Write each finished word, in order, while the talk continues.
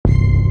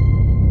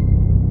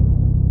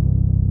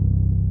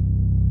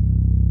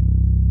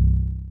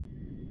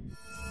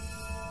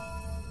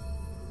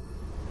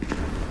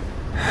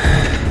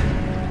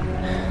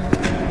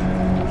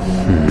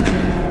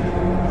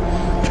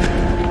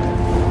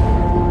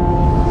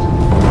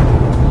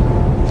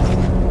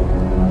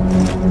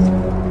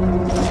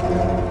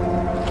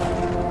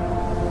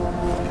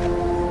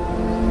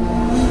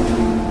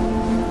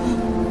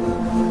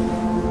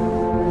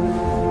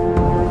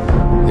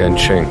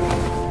Qing.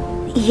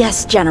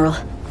 Yes, General.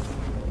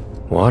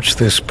 Watch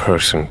this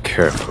person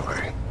carefully.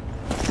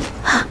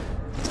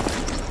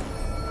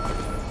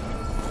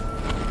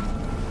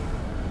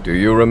 Do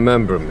you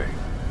remember me?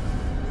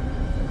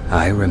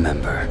 I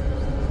remember.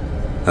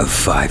 Of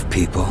 5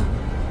 people,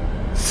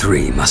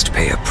 3 must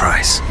pay a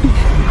price. You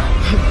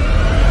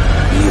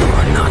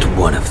are not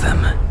one of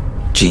them,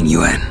 Jin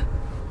Yuan.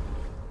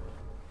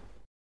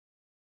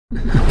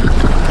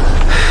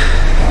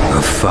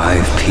 Of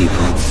 5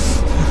 people,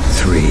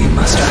 3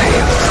 must pay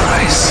a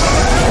price.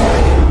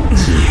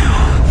 You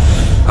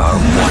are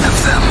one of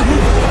them.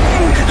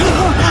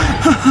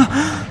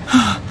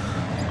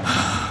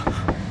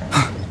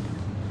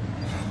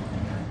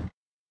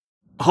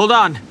 Hold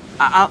on.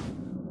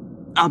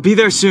 I'll be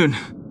there soon.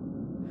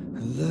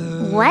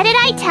 What did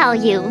I tell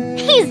you?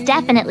 He's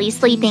definitely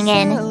sleeping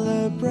in.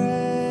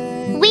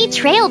 We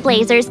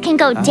Trailblazers can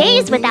go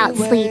days without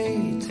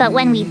sleep, but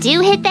when we do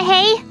hit the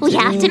hay, we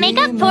have to make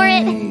up for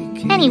it.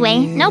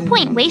 Anyway, no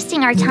point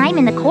wasting our time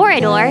in the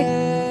corridor.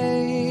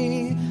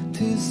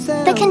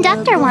 The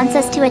conductor wants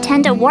us to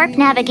attend a warp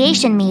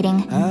navigation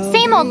meeting.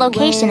 Same old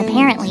location,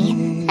 apparently.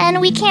 And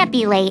we can't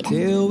be late.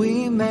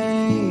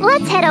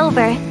 Let's head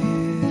over.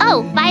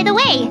 Oh, by the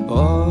way,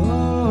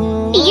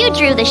 you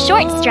drew the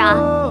short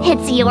straw.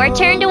 It's your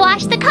turn to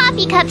wash the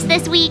coffee cups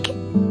this week.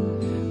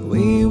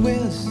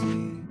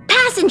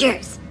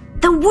 Passengers,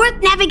 the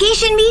warp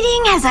navigation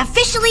meeting has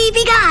officially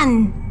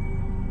begun.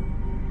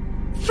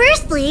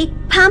 Firstly,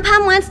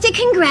 Pom-Pom wants to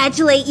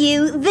congratulate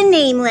you, the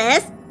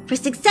Nameless, for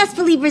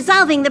successfully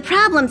resolving the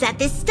problems at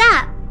this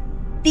stop.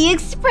 The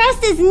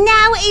Express is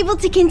now able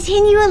to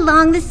continue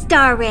along the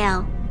Star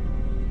Rail.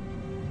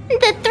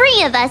 The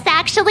 3 of us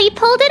actually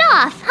pulled it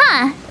off,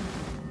 huh?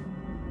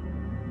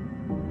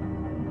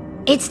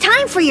 It's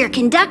time for your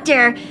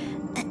conductor,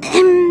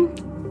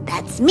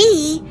 that's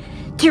me,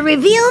 to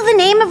reveal the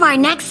name of our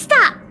next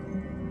stop.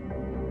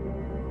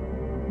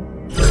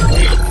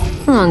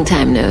 Long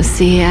time no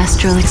see,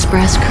 Astral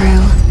Express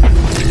crew.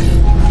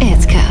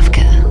 It's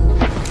Kafka.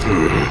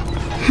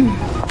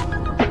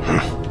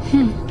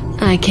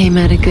 I came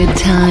at a good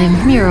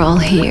time. You're all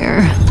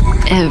here.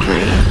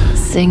 Every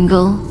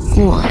single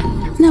one.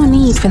 No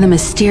need for the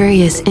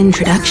mysterious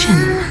introduction,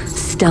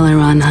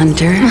 Stellaron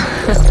Hunter.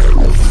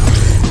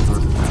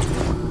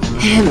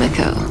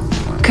 Himiko,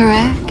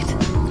 correct?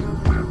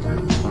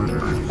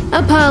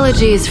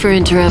 Apologies for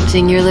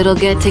interrupting your little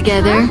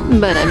get-together,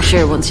 but I'm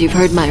sure once you've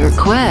heard my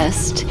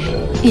request,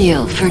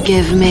 you'll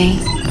forgive me.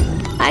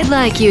 I'd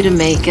like you to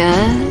make a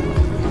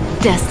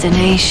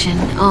destination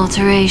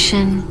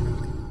alteration.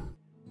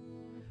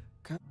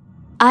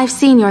 I've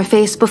seen your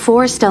face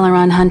before,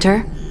 Stellaron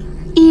Hunter.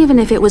 Even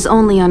if it was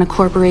only on a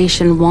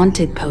corporation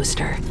wanted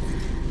poster.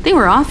 They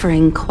were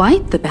offering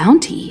quite the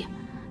bounty.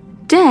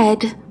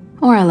 Dead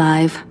or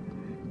alive.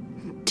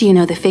 Do you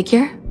know the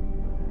figure?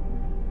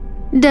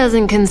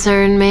 Doesn't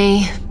concern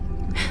me.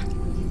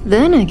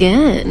 Then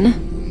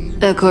again,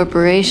 a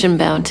corporation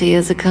bounty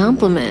is a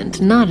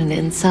compliment, not an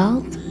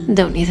insult,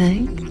 don't you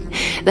think?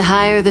 The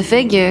higher the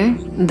figure,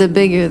 the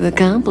bigger the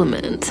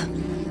compliment.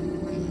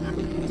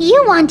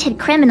 You wanted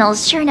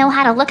criminals sure know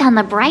how to look on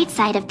the bright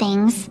side of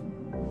things.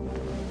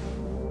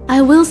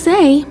 I will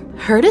say,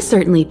 Herta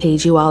certainly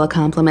paid you all a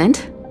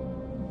compliment.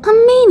 A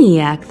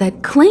maniac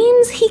that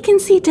claims he can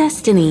see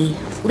destiny,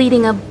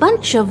 leading a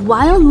bunch of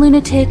wild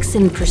lunatics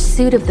in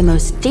pursuit of the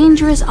most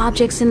dangerous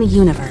objects in the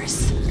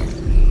universe.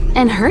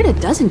 And Herta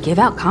doesn't give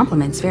out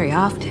compliments very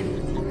often.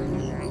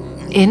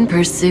 In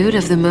pursuit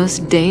of the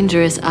most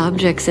dangerous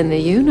objects in the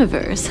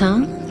universe,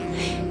 huh?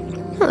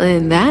 Well,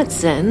 in that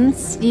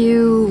sense,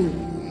 you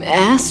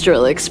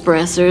Astral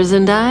Expressers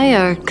and I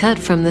are cut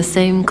from the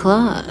same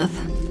cloth.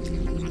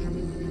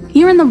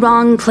 You're in the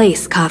wrong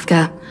place,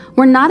 Kafka.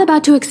 We're not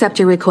about to accept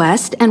your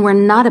request, and we're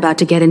not about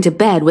to get into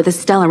bed with a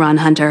Stellaron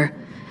Hunter.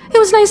 It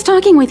was nice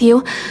talking with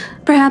you.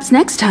 Perhaps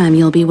next time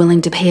you'll be willing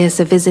to pay us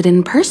a visit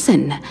in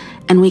person,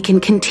 and we can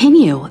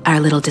continue our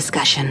little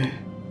discussion.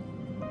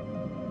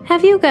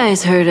 Have you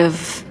guys heard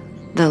of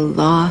the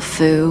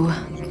Luofu?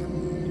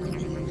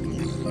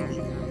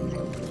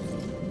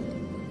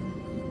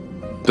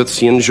 The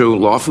XIANZHOU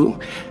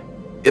Luofu?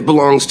 It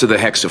belongs to the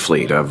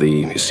Hexafleet of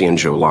the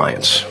XIANZHOU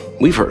Alliance.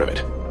 We've heard of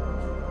it.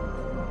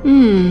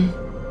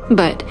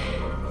 But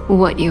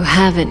what you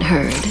haven't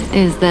heard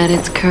is that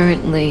it's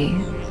currently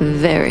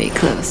very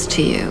close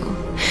to you.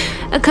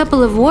 A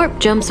couple of warp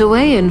jumps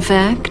away, in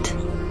fact.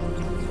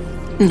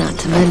 Not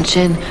to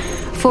mention,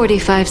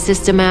 45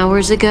 system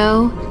hours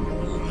ago,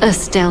 a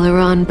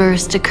Stellaron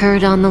burst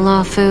occurred on the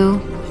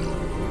Luofu.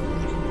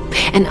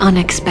 An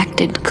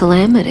unexpected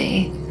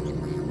calamity,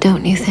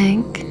 don't you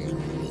think?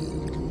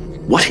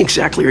 What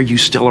exactly are you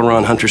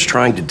Stellaron hunters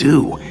trying to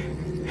do?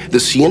 The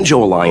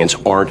XIANZHOU Alliance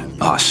aren't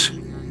us.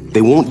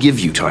 They won't give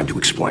you time to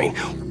explain.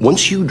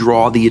 Once you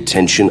draw the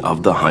attention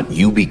of the hunt,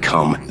 you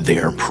become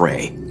their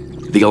prey.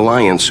 The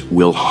Alliance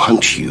will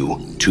hunt you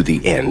to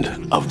the end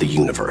of the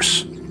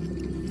universe.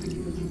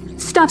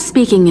 Stop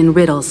speaking in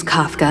riddles,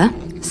 Kafka.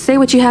 Say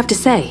what you have to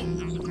say.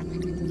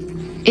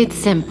 It's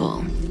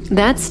simple.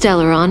 That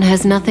Stellaron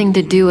has nothing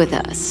to do with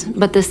us,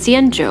 but the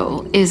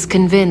XIANZHOU is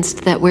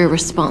convinced that we're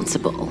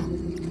responsible.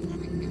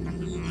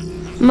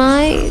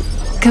 My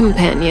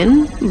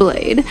companion,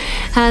 Blade,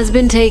 has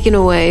been taken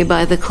away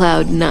by the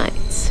Cloud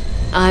Knights.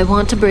 I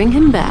want to bring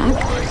him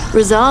back,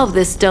 resolve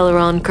this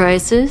Stellaron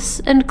crisis,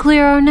 and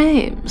clear our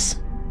names.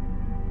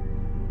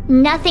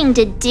 Nothing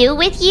to do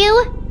with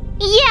you?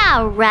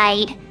 Yeah,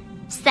 right.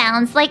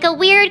 Sounds like a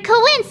weird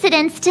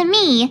coincidence to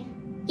me.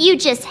 You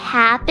just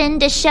happened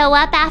to show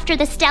up after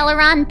the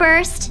Stellaron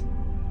burst?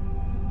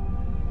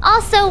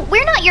 Also,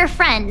 we're not your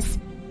friends.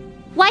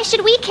 Why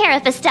should we care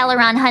if a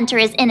Stellaron hunter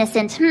is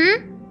innocent,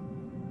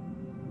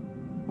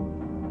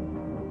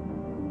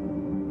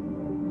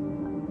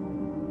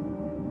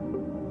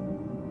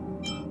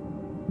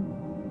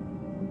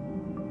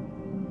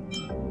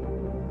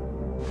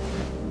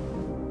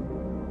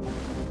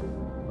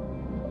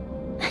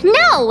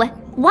 No!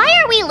 Why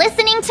are we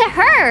listening to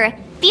her?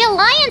 The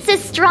Alliance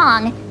is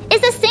strong.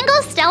 Is a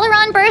single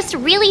Stellaron burst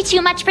really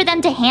too much for them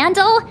to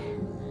handle?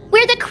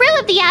 We're the crew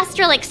of the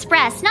Astral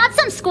Express, not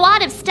some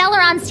squad of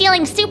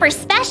Stellaron-stealing super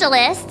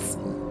specialists.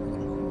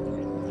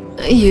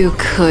 You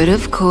could,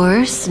 of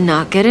course,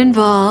 not get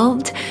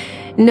involved.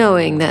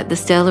 Knowing that the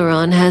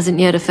Stellaron hasn't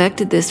yet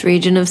affected this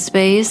region of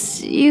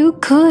space, you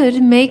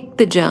could make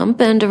the jump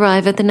and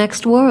arrive at the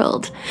next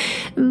world.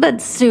 But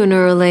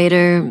sooner or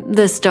later,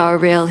 the star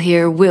rail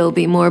here will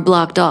be more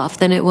blocked off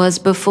than it was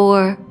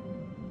before.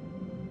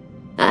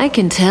 I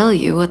can tell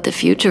you what the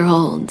future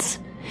holds.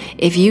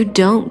 If you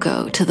don't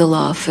go to the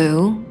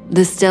Luofu,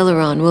 the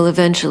Stellaron will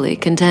eventually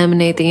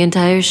contaminate the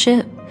entire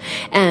ship,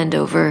 and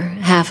over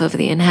half of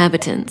the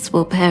inhabitants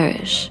will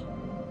perish.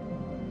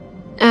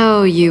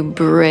 Oh, you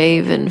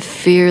brave and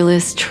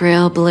fearless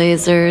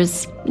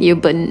trailblazers, you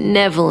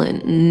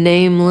benevolent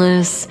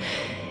nameless.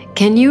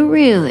 Can you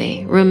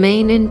really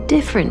remain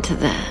indifferent to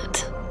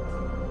that?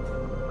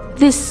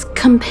 This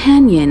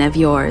companion of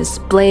yours,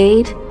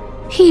 Blade,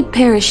 he'd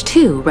perish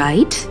too,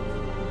 right?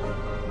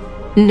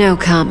 No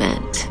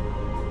comment.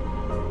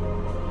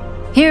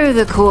 Here are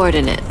the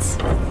coordinates.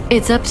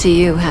 It's up to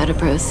you how to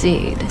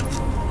proceed.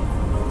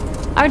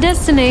 Our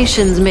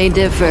destinations may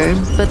differ,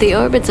 but the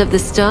orbits of the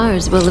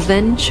stars will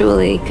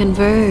eventually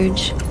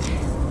converge.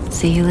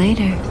 See you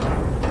later.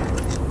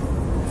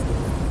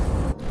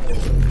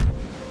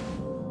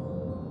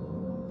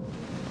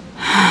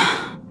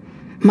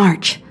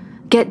 March,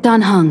 get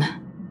Dan Heng.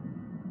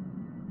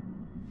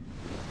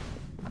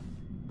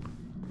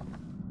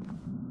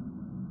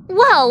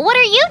 Whoa, what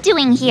are you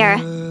doing here?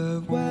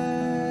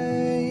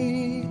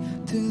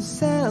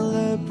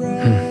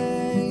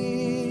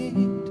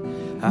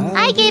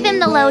 I gave him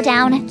the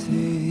lowdown.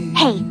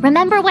 Hey,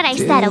 remember what I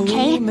said,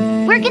 okay?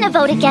 We're gonna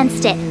vote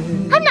against it.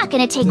 I'm not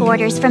gonna take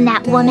orders from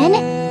that woman.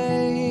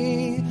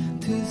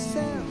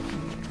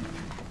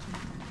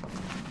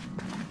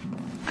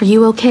 Are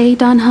you okay,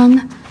 Dan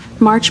Heng?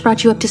 March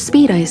brought you up to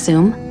speed, I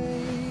assume.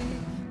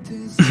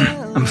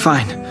 I'm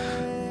fine.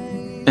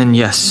 And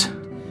yes,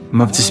 I'm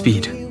up to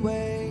speed.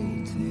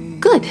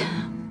 Good.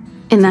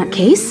 In that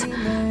case,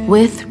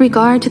 with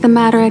regard to the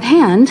matter at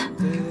hand,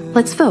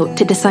 let's vote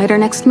to decide our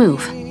next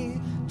move.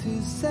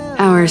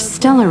 Our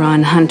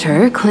Stellaron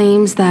hunter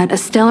claims that a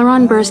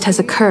Stellaron burst has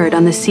occurred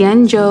on the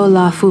XIANZHOU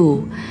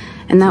LUOFU,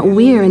 and that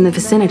we're in the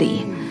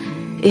vicinity.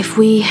 If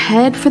we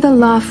head for the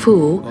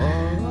Luofu,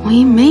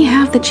 we may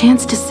have the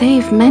chance to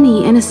save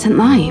many innocent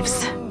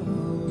lives.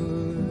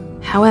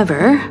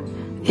 However,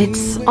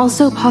 it's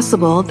also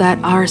possible that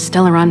our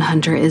Stellaron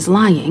hunter is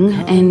lying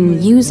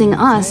and using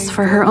us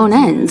for her own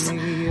ends.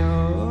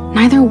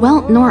 Neither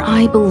Welt nor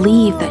I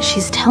believe that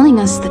she's telling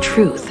us the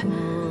truth,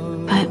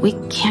 but we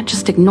can't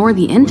just ignore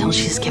the intel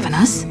she's given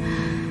us.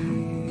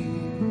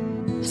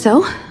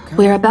 So,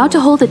 we're about to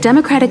hold a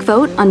democratic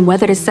vote on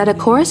whether to set a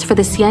course for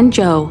the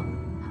XIANZHOU.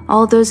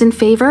 All those in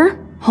favor,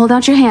 hold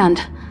out your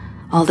hand.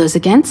 All those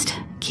against,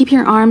 keep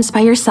your arms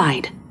by your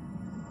side.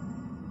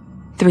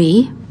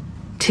 3,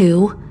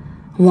 2,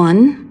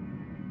 1...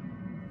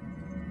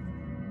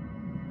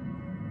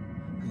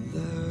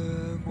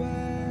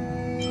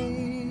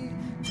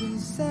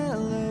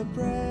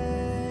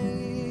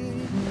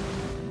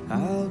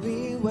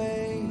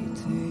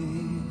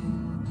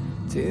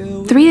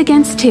 Three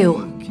against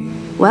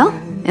 2. Well,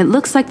 it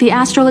looks like the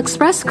Astral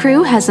Express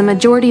crew has a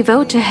majority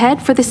vote to head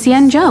for the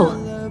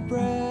XIANZHOU.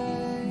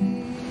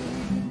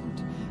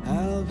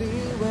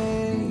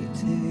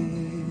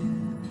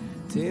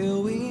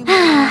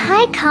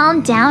 I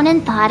calmed down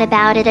and thought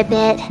about it a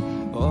bit.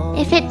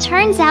 If it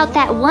turns out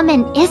that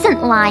woman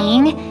isn't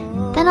lying,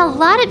 then a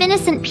lot of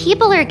innocent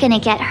people are gonna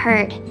get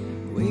hurt.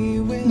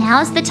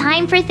 Now's the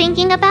time for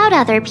thinking about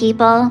other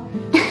people.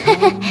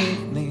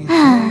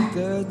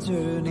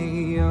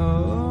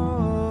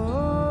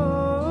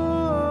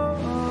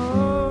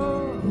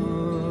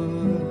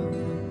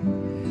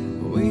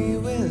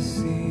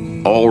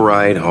 All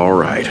right.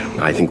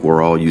 I think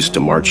we're all used to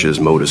March's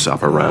modus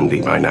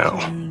operandi by now.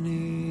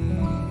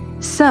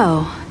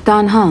 So,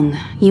 Dan Heng,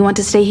 you want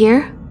to stay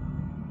here?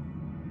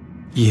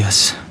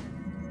 Yes.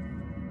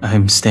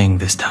 I'm staying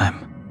this time.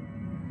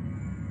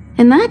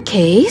 In that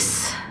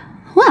case,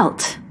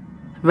 Welt,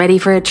 ready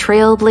for a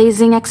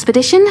trailblazing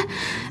expedition?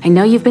 I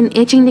know you've been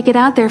itching to get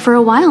out there for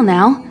a while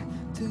now,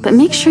 but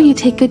make sure you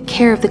take good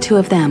care of the two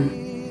of them.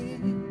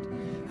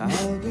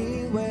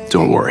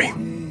 Don't worry.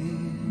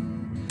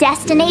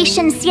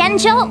 Destination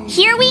XIANZHOU,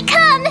 here we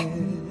come!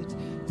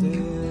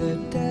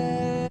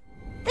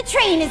 The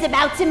train is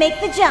about to make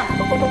the jump. 5,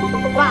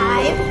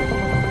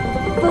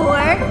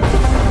 4,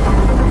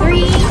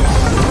 3,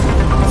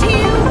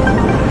 2,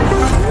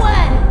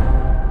 1.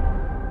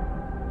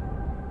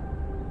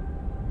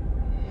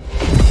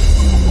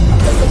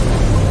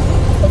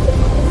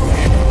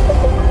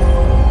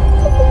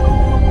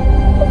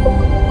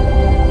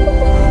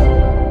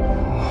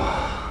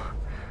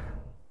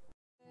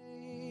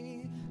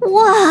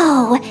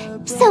 Whoa!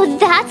 So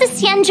that's a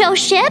XIANZHOU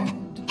ship?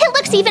 It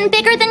looks even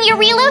bigger than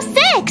Eurilo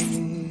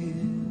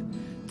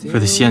 6! For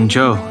the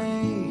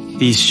XIANZHOU,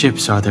 these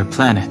ships are their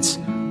planets.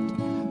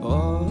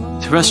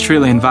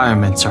 Terrestrial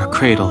environments are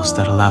cradles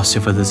that allow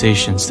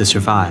civilizations to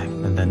survive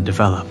and then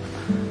develop.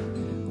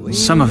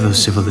 Some of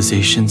those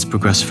civilizations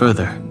progress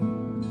further,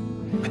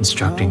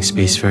 constructing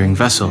spacefaring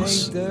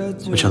vessels,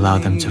 which allow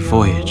them to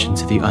voyage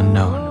into the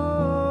unknown.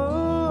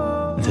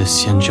 The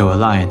XIANZHOU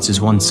Alliance is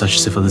one such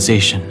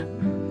civilization.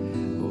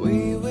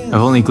 I've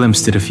only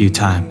glimpsed it a few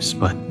times,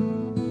 but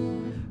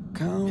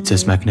it's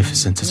as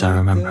magnificent as I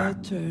remember.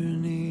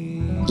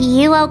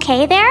 You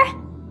okay there?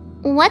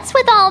 What's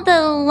with all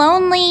the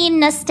lonely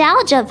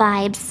nostalgia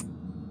vibes?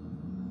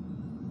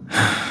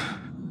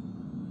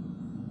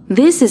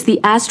 This is the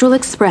Astral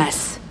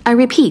Express. I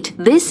repeat,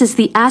 this is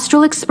the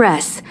Astral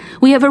Express.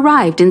 We have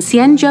arrived in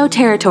XIANZHOU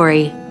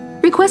territory.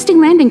 Requesting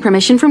landing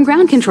permission from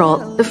ground control.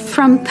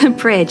 From the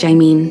bridge, I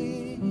mean.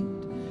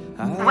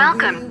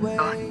 Welcome to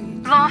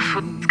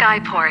Luofu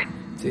Skyport.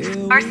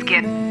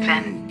 Starskip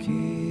Fin.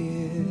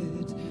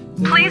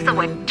 Please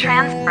await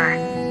transfer.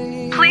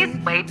 Please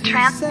wait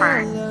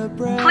transfer.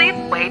 Please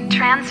wait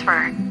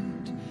transfer.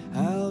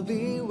 I'll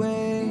be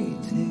waiting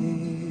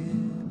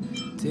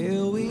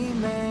till we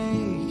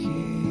make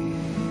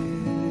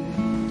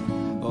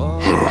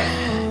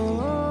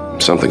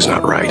it. Something's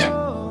not right.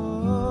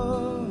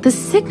 The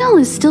signal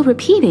is still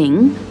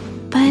repeating,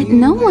 but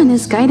no one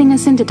is guiding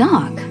us into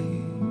dock.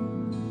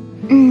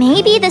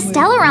 Maybe the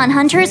Stellaron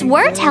hunters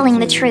were telling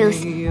the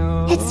truth.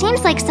 It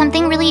seems like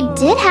something really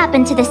did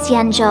happen to the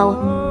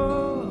XIANZHOU.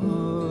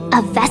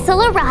 A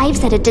vessel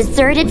arrives at a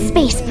deserted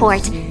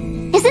spaceport.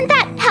 Isn't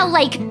that how,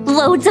 like,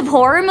 loads of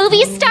horror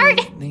movies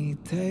start?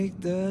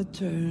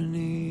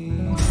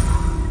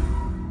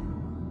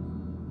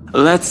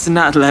 Let's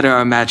not let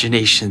our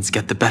imaginations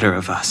get the better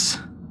of us.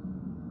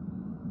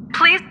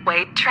 Please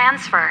wait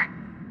transfer.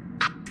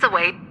 Please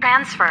await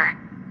transfer.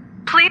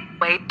 Please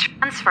wait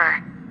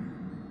transfer.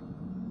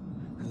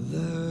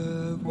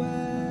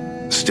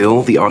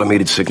 Still the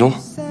automated signal?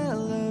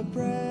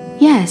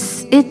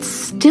 Yes, it's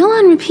still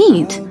on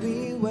repeat.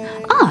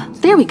 Ah,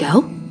 there we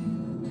go.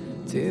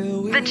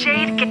 The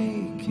Jade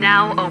Gate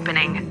now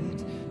opening.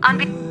 On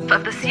behalf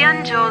of the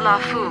XIANZHOU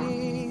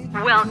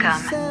Luofu,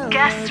 welcome,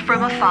 guests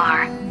from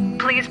afar.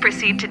 Please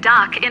proceed to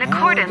dock in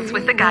accordance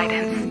with the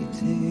guidance.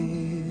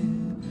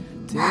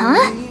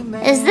 Huh?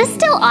 Is this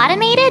still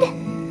automated?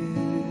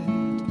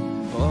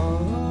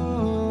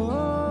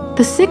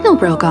 The signal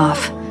broke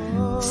off.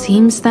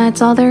 Seems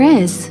that's all there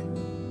is.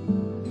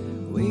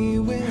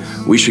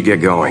 We should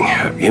get going.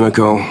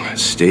 Himiko,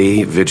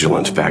 stay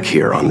vigilant back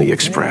here on the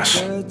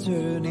Express.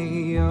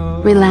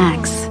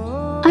 Relax.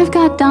 I've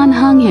got Don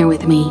Hung here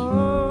with me.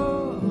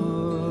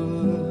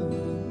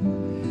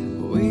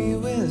 We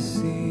will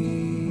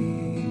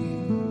see.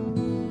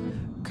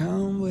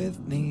 Come with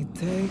me,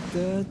 take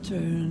the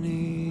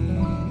journey.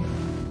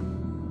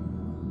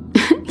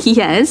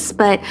 Yes,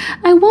 but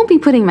I won't be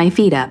putting my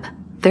feet up.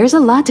 There's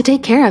a lot to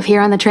take care of here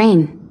on the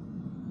train.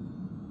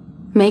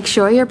 Make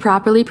sure you're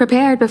properly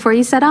prepared before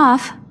you set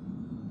off.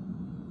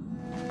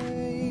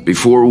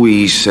 Before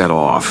we set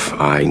off,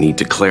 I need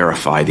to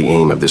clarify the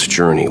aim of this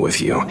journey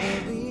with you.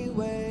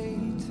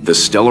 The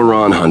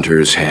Stellaron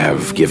hunters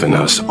have given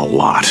us a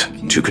lot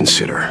to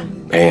consider,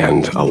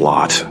 and a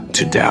lot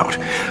to doubt.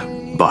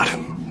 But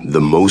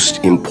the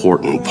most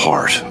important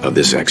part of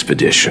this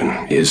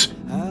expedition is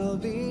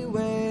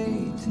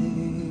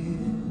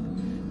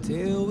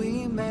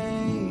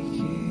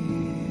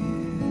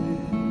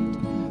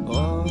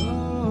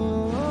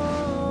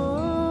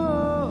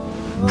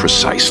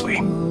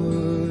precisely.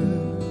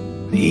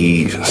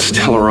 The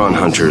Stellaron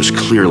hunters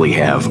clearly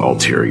have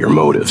ulterior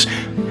motives.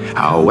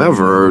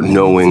 However,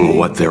 knowing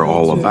what they're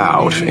all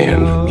about,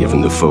 and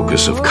given the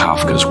focus of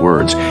Kafka's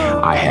words,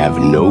 I have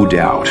no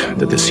doubt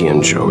that the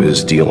XIANZHOU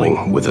is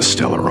dealing with a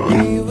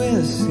Stellaron.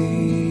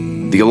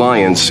 The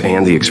Alliance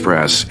and the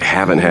Express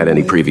haven't had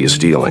any previous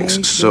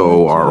dealings,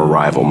 so our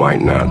arrival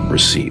might not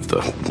receive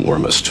the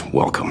warmest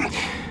welcome.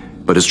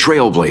 But as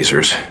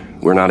Trailblazers,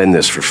 we're not in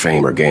this for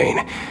fame or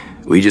gain.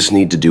 We just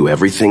need to do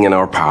everything in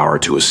our power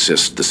to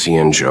assist the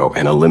XIANZHOU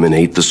and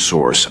eliminate the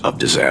source of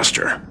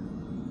disaster.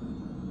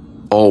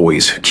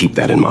 Always keep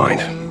that in mind,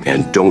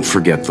 and don't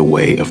forget the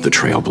way of the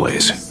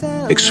Trailblaze.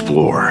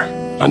 Explore,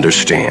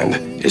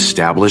 understand,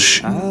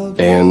 establish,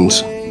 and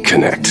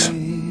connect.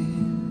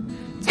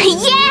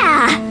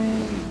 Yeah!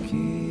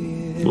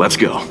 Let's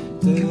go.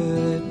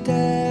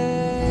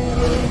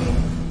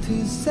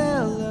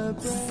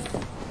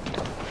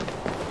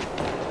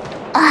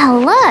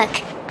 Oh, look!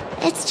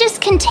 It's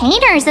just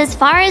containers as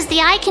far as the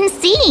eye can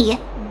see.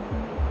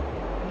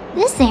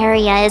 This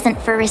area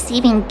isn't for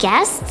receiving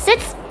guests,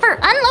 it's for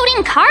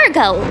unloading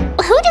cargo.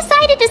 Who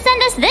decided to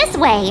send us this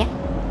way?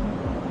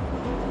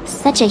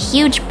 Such a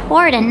huge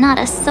port and not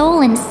a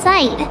soul in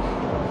sight.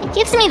 It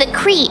gives me the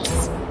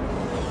creeps.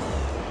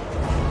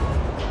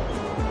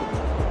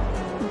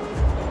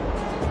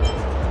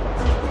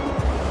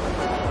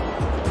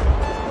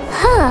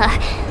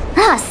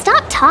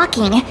 Stop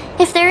talking.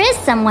 If there is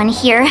someone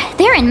here,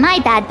 they're in my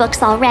bad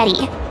books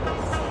already.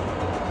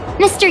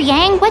 Mr.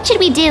 Yang, what should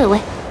we do?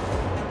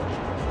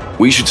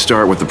 We should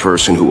start with the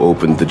person who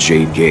opened the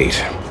Jade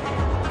Gate.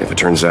 If it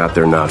turns out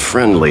they're not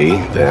friendly,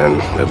 then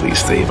at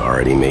least they've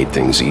already made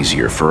things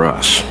easier for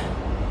us.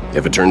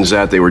 If it turns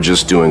out they were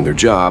just doing their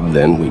job,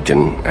 then we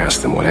can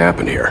ask them what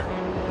happened here.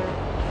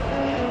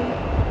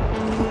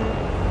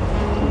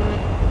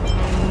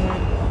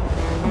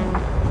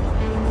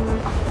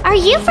 Are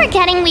you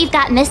forgetting we've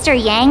got Mr.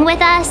 Yang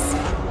with us?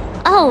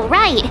 Oh,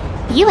 right.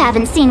 You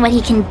haven't seen what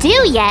he can do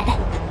yet.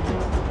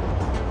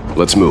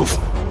 Let's move.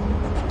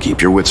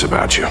 Keep your wits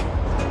about you.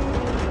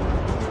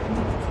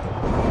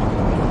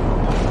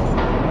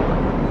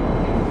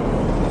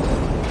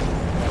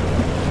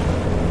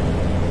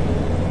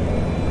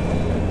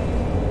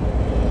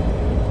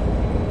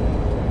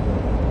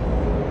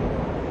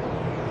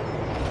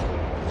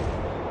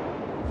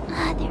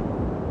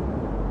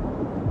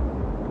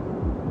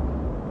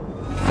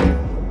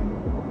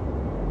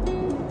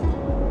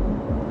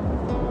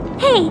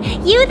 Hey,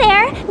 you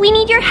there! We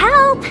need your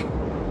help!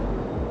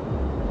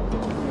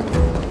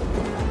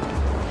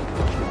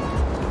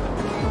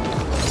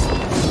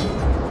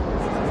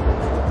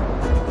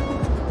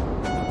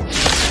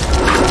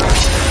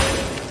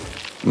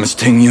 Miss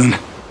Tingyun,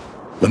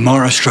 the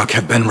Mara struck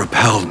have been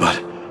repelled,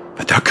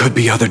 but there could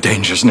be other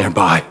dangers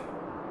nearby.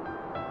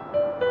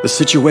 The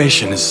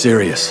situation is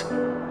serious.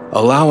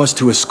 Allow us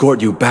to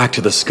escort you back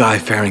to the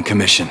Skyfaring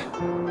Commission.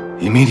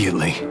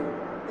 Immediately.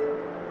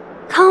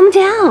 Calm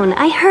down,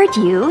 I heard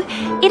you.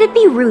 It'd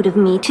be rude of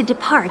me to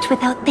depart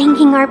without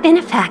thanking our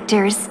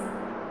benefactors.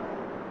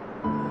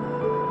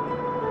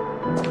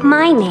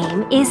 My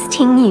name is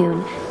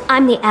Tingyun.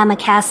 I'm the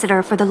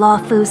ambassador for the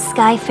Luofu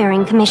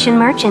Skyfaring Commission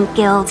Merchant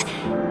Guild.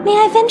 May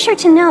I venture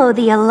to know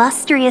the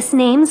illustrious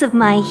names of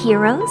my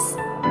heroes?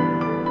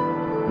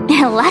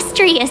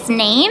 Illustrious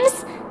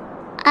names?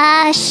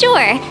 Sure.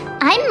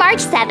 I'm March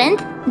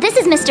 7th. This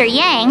is Mr.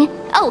 Yang.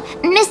 Oh,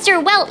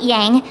 Mr. Welt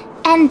Yang.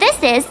 And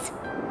this is...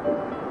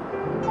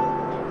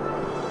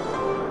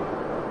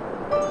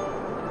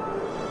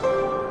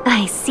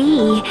 I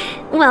see.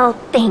 Well,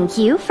 thank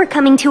you for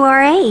coming to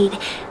our aid.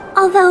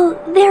 Although,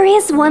 there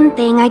is one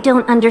thing I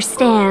don't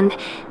understand.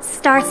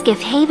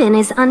 Starskiff Haven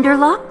is under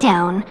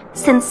lockdown.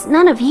 Since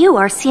none of you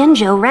are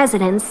XIANZHOU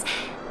residents,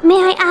 may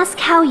I ask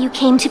how you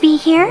came to be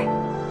here?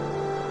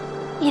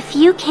 If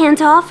you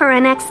can't offer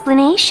an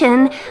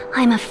explanation,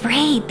 I'm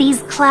afraid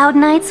these Cloud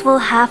Knights will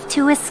have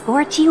to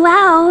escort you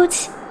out.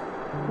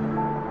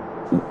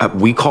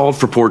 We called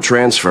for port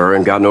transfer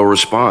and got no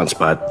response,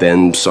 but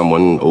then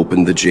someone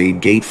opened the Jade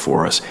Gate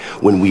for us.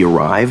 When we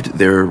arrived,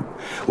 there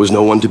was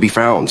no one to be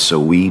found, so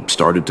we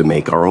started to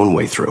make our own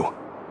way through.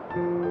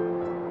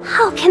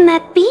 How can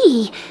that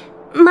be?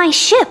 My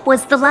ship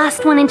was the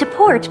last one into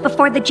port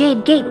before the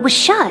Jade Gate was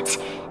shut.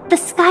 The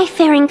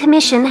Skyfaring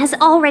Commission has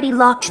already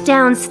locked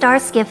down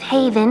Starskiff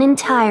Haven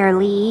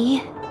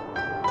entirely.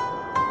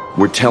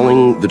 We're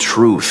telling the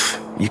truth.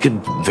 You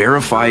could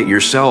verify it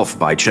yourself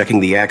by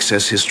checking the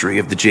access history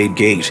of the Jade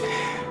Gate.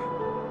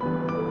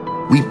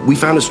 We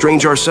found it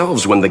strange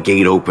ourselves when the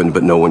gate opened,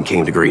 but no one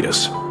came to greet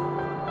us.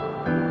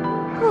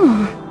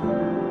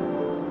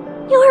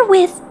 You're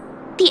with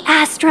the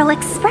Astral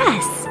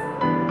Express.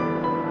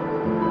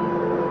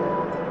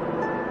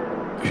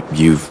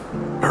 You've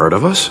heard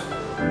of us?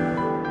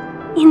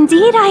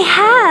 Indeed I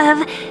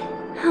have.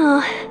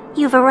 Oh,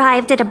 you've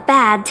arrived at a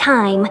bad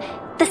time.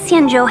 The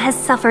XIANZHOU has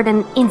suffered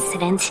an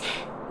incident.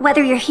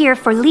 Whether you're here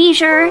for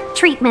leisure,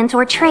 treatment,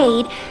 or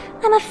trade,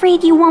 I'm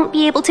afraid you won't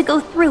be able to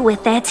go through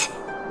with it.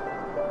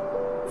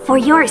 For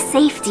your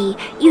safety,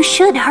 you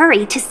should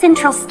hurry to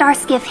Central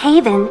Starskiff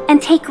Haven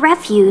and take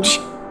refuge.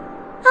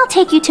 I'll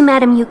take you to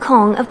Madame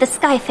Yukong of the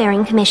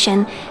Skyfaring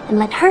Commission and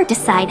let her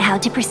decide how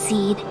to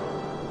proceed.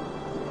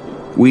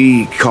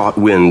 We caught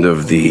wind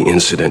of the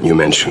incident you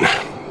mentioned.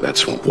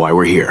 That's why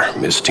we're here,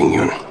 Miss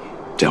Tingyun,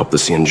 to help the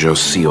XIANZHOU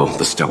seal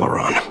the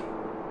Stellaron.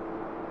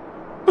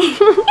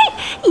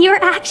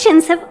 Your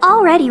actions have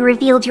already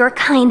revealed your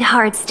kind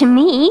hearts to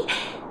me.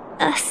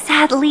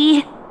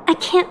 Sadly, I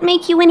can't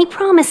make you any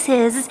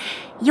promises.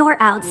 You're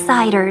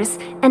outsiders,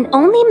 and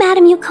only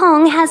Madame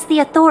Yukong has the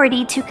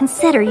authority to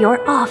consider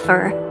your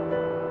offer.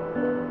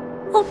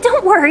 Oh,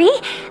 don't worry.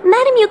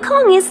 Madame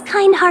Yukong is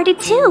kind-hearted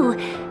too.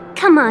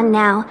 Come on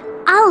now,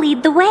 I'll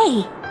lead the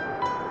way.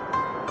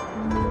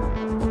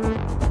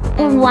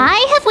 Why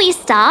have we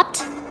stopped?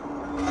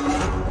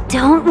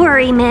 Don't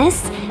worry,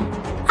 miss.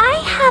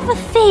 I have a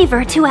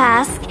favor to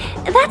ask,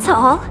 that's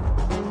all.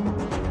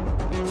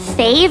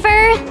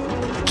 Favor?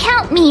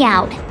 Count me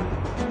out.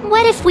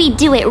 What if we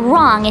do it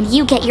wrong and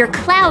you get your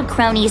cloud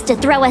cronies to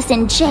throw us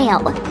in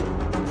jail?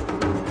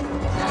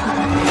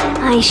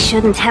 I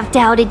shouldn't have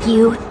doubted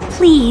you.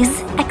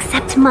 Please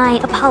accept my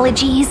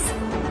apologies.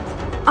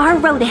 Our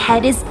road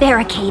ahead is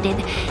barricaded.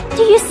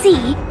 Do you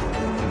see?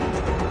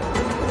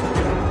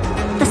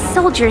 The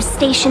soldiers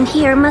stationed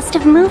here must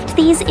have moved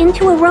these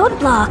into a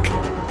roadblock.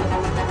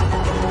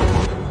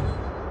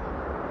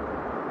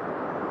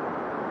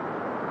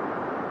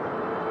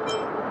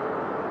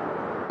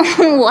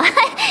 What?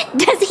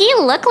 Does he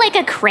look like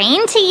a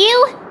crane to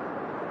you?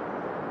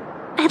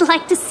 I'd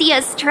like to see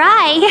us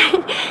try.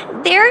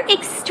 They're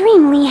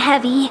extremely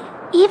heavy.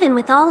 Even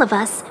with all of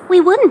us, we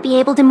wouldn't be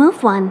able to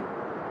move one.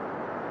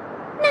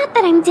 Not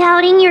that I'm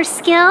doubting your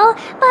skill,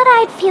 but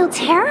I'd feel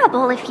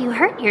terrible if you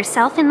hurt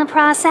yourself in the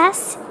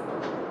process.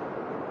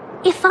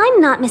 If I'm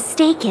not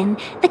mistaken,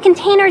 the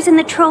containers in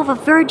the Trove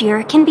of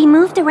Verdure can be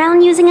moved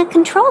around using a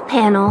control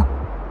panel.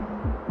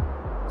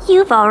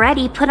 You've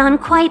already put on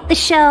quite the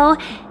show.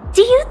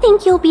 Do you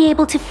think you'll be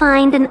able to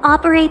find and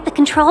operate the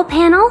control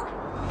panel?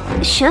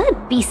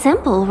 Should be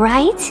simple,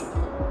 right?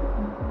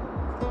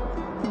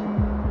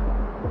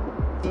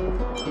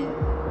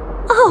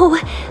 Oh,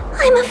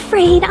 I'm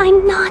afraid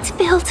I'm not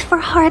built for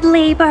hard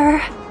labor.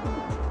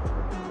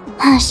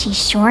 She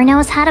sure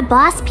knows how to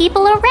boss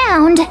people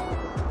around.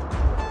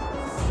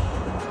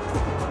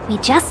 We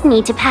just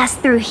need to pass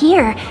through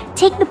here,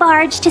 take the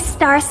barge to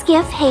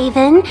Starskiff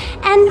Haven,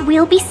 and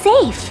we'll be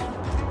safe.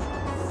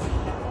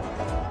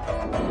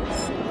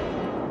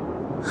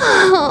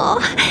 Oh,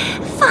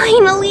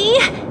 finally!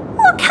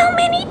 Look how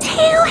many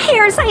tail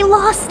hairs I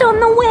lost on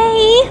the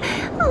way!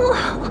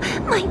 Oh,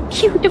 my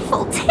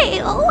beautiful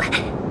tail!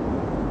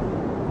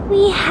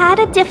 We had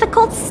a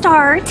difficult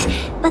start,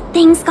 but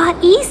things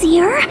got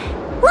easier.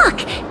 Look,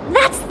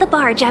 that's the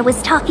barge I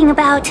was talking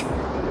about.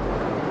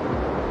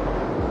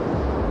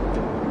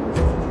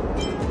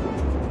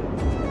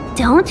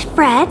 Don't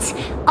fret.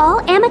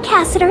 All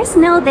Amicacetors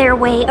know their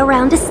way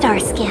around a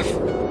Starskiff.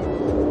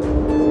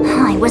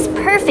 I was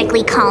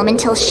perfectly calm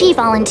until she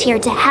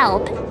volunteered to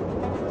help.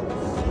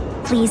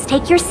 Please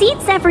take your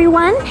seats,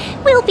 everyone.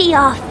 We'll be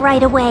off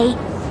right away.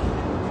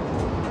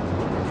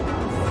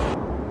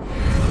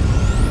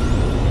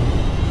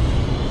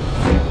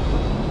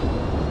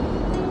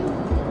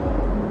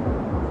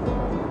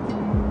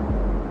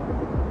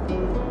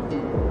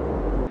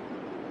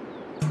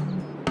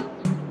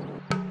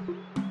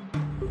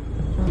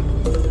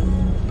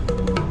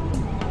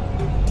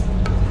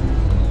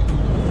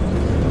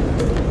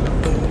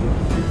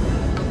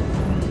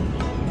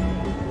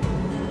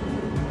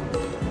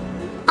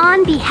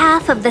 On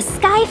behalf of the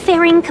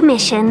Skyfaring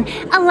Commission,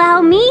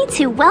 allow me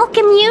to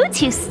welcome you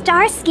to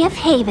Starskiff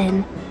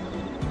Haven.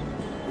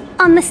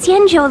 On the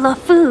XIANZHOU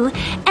LUOFU,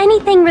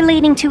 anything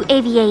relating to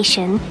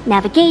aviation,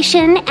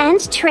 navigation,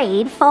 and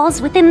trade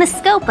falls within the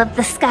scope of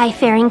the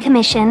Skyfaring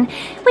Commission,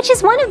 which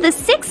is one of the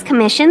 6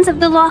 commissions of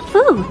the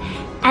Luofu.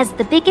 As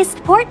the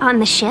biggest port on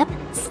the ship,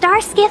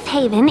 Starskiff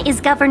Haven is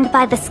governed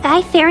by the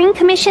Skyfaring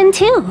Commission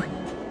too.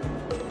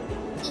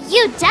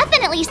 You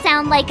definitely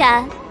sound like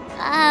a...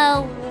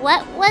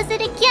 what was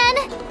it again?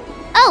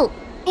 Oh,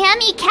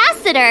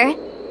 Amicaciter.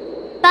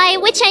 By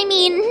which I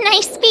mean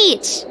nice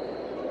speech.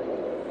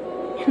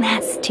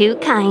 That's too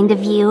kind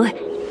of you.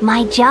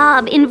 My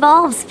job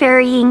involves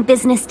ferrying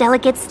business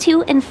delegates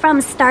to and from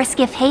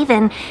Starskiff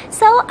Haven,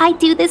 so I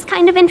do this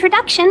kind of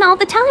introduction all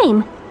the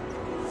time.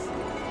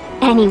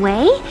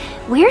 Anyway,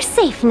 we're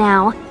safe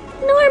now.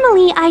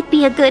 Normally I'd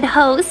be a good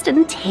host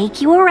and take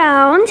you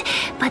around,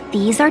 but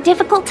these are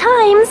difficult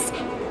times.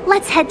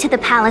 Let's head to the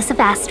Palace of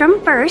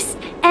Astrum first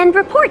and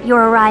report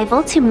your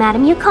arrival to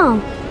Madame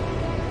Yukong.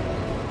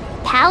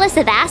 Palace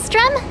of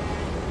Astrum?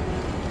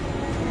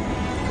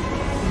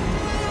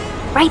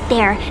 Right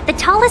there, the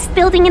tallest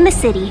building in the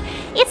city.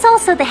 It's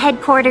also the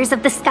headquarters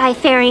of the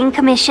Skyfaring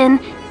Commission.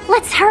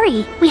 Let's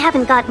hurry, we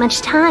haven't got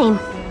much time.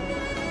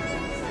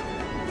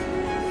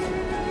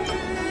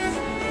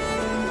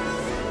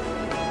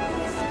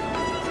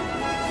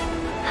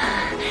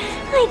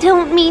 I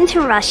don't mean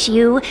to rush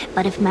you,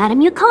 but if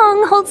Madame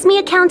Yukong holds me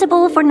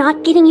accountable for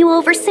not getting you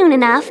over soon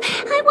enough,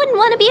 I wouldn't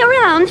want to be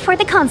around for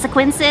the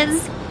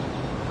consequences.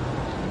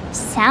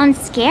 Sounds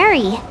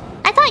scary.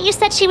 I thought you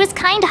said she was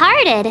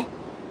kind-hearted.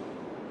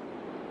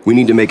 We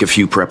need to make a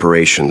few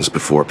preparations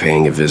before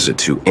paying a visit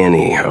to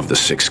any of the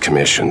 6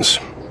 commissions.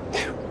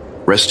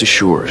 Rest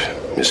assured,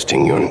 Miss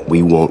Tingyun,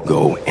 we won't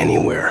go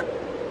anywhere.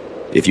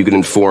 If you could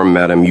inform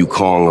Madame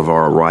Yukong of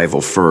our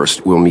arrival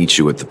first, we'll meet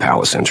you at the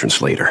palace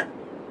entrance later.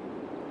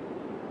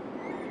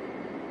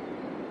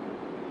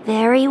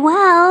 Very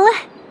well.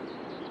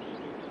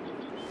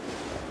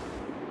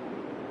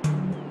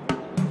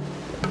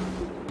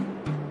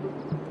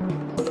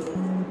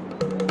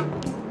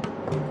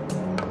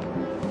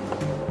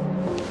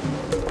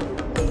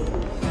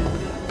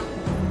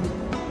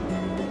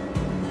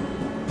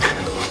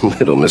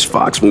 Little Miss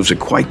Fox moves at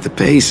quite the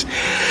pace.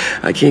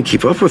 I can't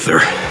keep up with her.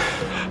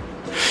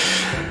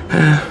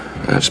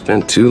 I've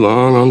spent too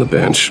long on the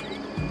bench.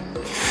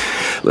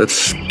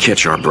 Let's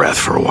catch our breath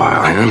for a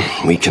while,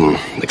 huh? We can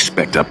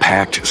expect a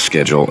packed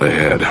schedule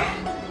ahead.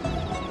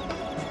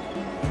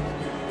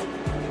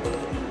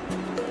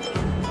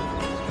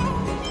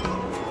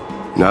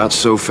 Not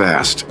so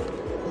fast.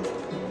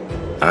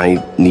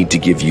 I need to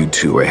give you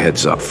two a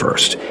heads up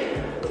first.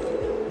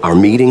 Our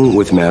meeting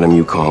with Madame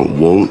Yukong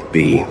won't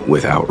be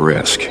without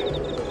risk.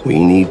 We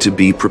need to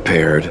be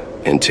prepared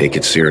and take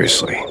it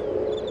seriously.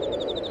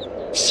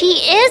 She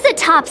is a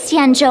top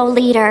Xianzhou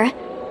leader.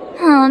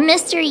 Oh,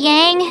 Mr.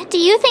 Yang, do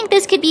you think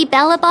this could be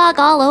Belobog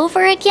all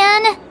over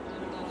again?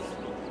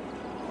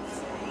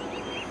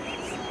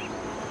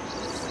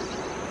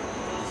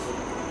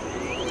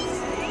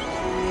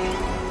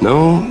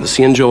 No, the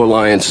Xianzhou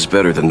Alliance is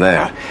better than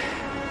that.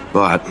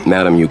 But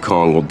Madame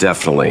Yukong will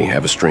definitely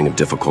have a string of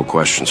difficult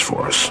questions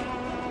for us.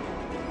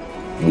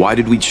 Why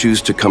did we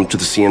choose to come to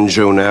the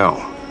Xianzhou now?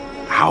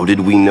 How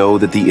did we know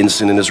that the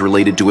incident is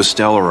related to a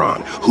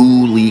Stellaron?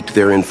 Who leaked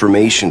their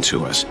information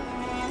to us?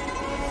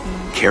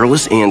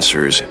 Careless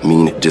answers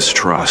mean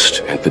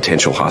distrust and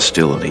potential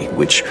hostility,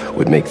 which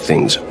would make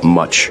things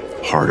much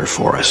harder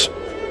for us.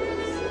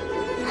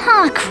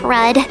 Huh,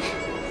 crud.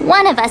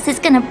 One of us is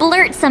gonna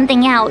blurt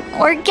something out,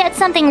 or get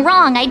something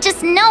wrong, I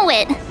just know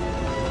it.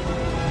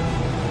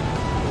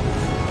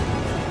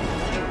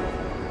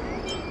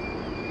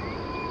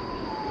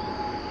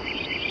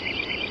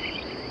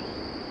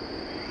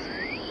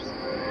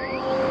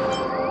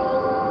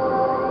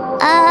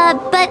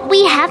 But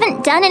we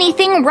haven't done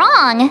anything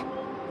wrong.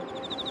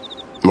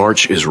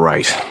 March is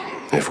right.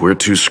 If we're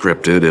too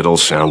scripted, it'll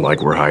sound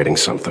like we're hiding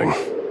something.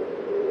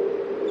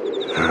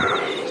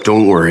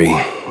 Don't worry.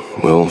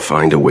 We'll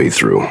find a way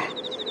through.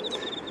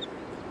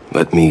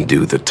 Let me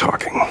do the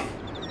talking.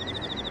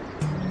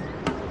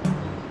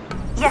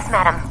 Yes,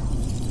 madam.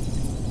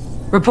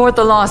 Report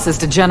the losses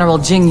to General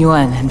Jing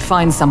Yuan and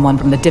find someone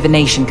from the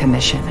Divination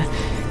Commission.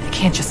 I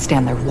can't just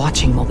stand there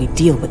watching while we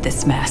deal with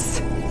this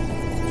mess.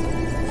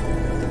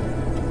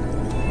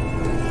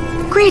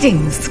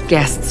 Greetings,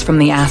 guests from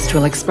the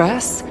Astral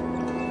Express.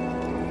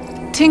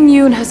 Ting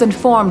Yun has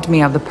informed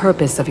me of the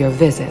purpose of your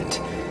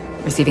visit.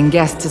 Receiving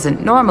guests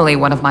isn't normally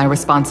one of my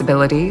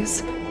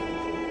responsibilities.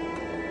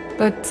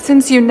 But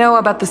since you know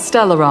about the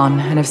Stellaron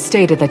and have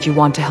stated that you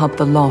want to help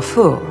the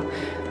Luofu,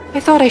 I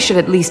thought I should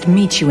at least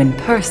meet you in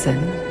person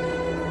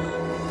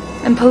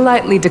and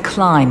politely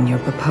decline your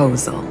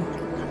proposal.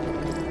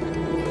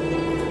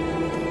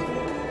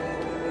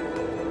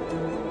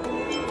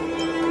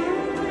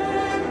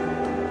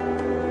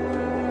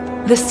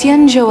 The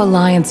Xianzhou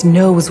Alliance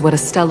knows what a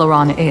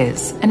Stellaron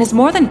is, and is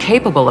more than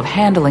capable of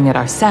handling it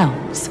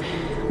ourselves.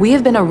 We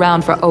have been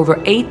around for over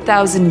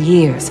 8,000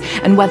 years,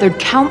 and weathered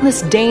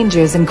countless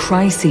dangers and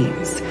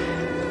crises.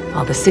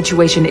 While the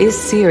situation is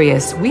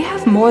serious, we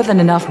have more than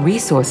enough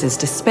resources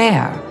to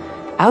spare.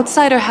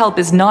 Outsider help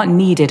is not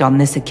needed on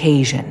this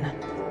occasion.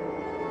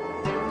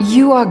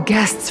 You are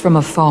guests from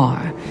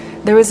afar.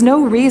 There is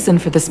no reason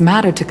for this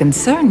matter to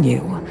concern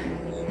you.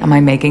 Am I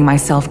making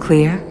myself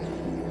clear?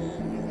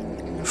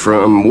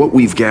 From what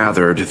we've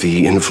gathered,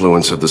 the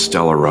influence of the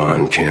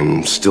Stellaron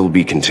can still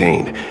be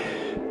contained.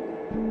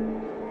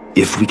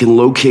 If we can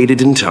locate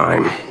it in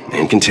time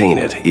and contain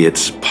it,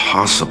 it's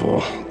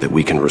possible that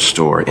we can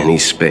restore any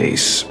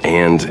space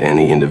and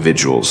any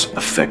individuals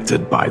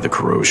affected by the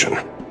corrosion.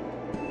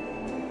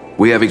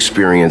 We have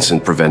experience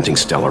in preventing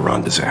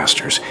Stellaron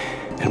disasters,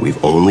 and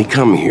we've only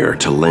come here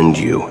to lend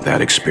you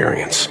that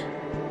experience.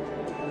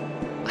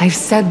 I've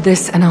said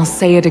this and I'll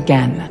say it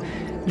again.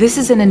 This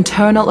is an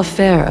internal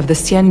affair of the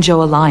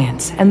Xianzhou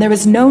Alliance, and there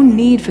is no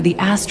need for the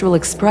Astral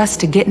Express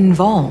to get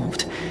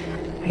involved.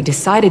 I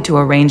decided to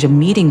arrange a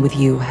meeting with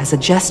you as a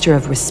gesture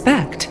of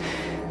respect,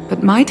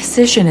 but my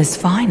decision is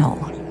final.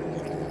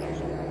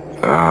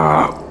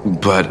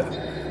 But...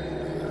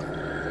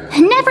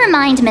 Never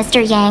mind,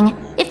 Mr. Yang.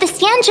 If the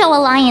Xianzhou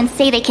Alliance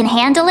say they can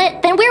handle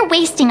it, then we're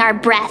wasting our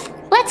breath.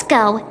 Let's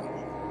go.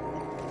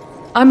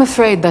 I'm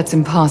afraid that's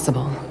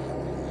impossible.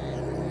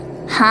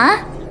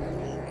 Huh?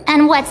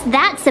 And what's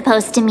that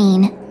supposed to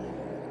mean?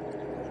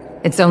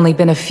 It's only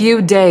been a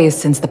few days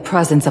since the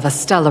presence of a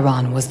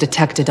Stellaron was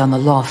detected on the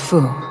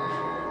Luofu.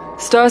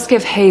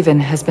 Starskiff Haven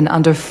has been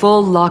under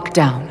full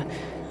lockdown.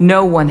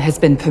 No one has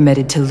been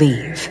permitted to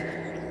leave.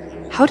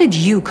 How did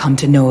you come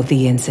to know of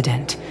the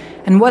incident?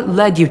 And what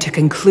led you to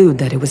conclude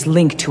that it was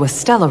linked to a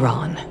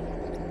Stellaron?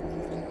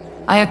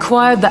 I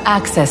acquired the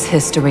access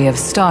history of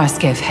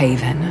Starskiff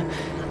Haven.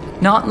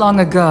 Not long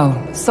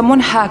ago,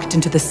 someone hacked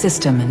into the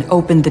system and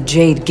opened the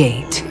Jade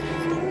Gate,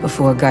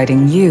 before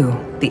guiding you,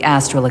 the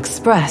Astral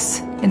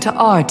Express, into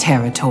our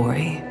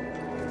territory.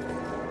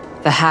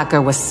 The hacker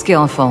was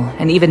skillful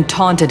and even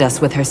taunted us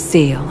with her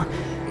seal.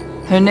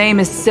 Her name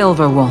is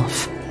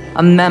Silverwolf,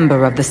 a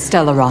member of the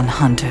Stellaron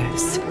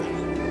Hunters.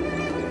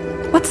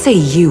 What say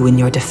you in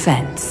your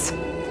defense?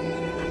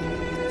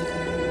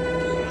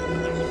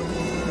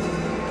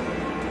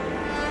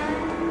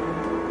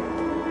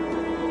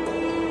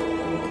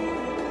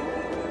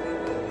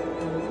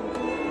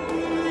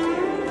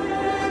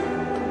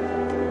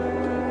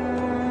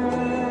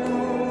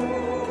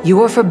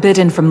 You are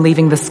forbidden from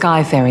leaving the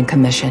Skyfaring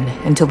Commission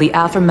until the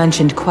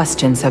aforementioned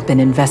questions have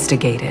been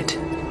investigated.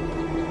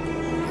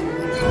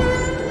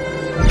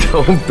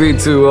 Don't be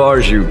too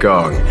harsh,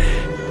 Yukong.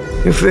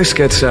 If this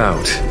gets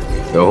out,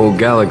 the whole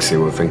galaxy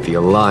will think the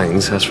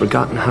Alliance has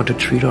forgotten how to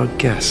treat our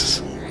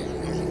guests.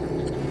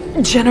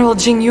 General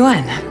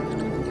Jingyuan.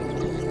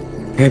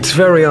 It's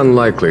very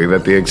unlikely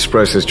that the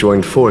Express has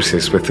joined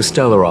forces with the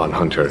Stellaron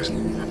hunters.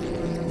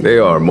 They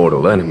are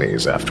mortal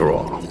enemies, after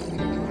all.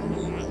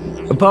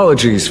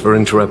 Apologies for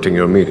interrupting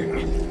your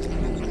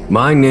meeting.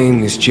 My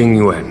name is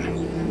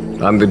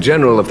Jingyuan. I'm the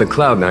General of the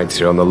Cloud Knights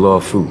here on the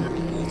Luofu.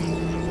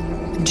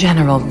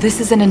 General, this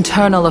is an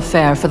internal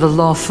affair for the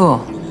Luofu.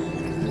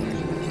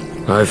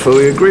 I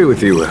fully agree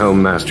with you,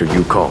 Helm Master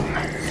Yukong.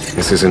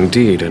 This is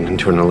indeed an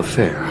internal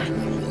affair.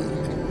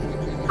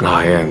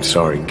 I am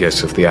sorry,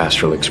 guests of the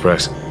Astral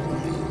Express.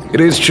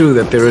 It is true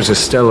that there is a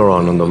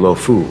Stellaron on the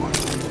Luofu,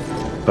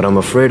 but I'm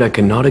afraid I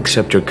cannot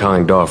accept your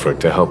kind offer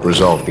to help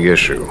resolve the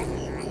issue.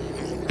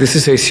 This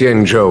is a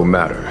XIANZHOU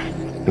matter,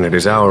 and it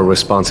is our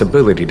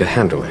responsibility to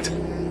handle it.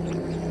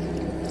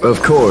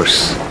 Of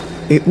course,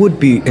 it would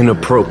be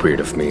inappropriate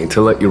of me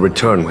to let you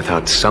return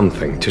without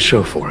something to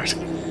show for it.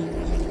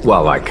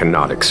 While I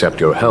cannot accept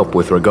your help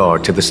with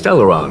regard to the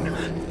Stellaron,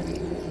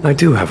 I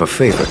do have a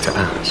favor to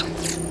ask.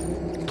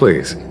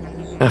 Please,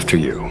 after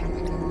you.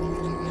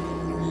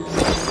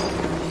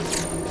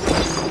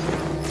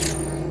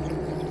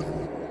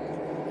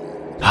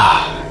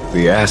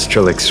 The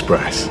Astral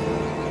Express.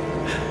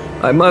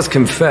 I must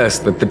confess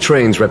that the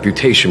train's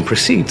reputation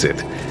precedes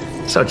it,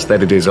 such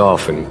that it is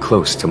often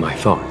close to my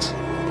thoughts.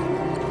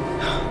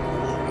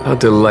 How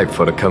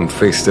delightful to come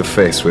face to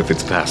face with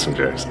its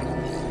passengers.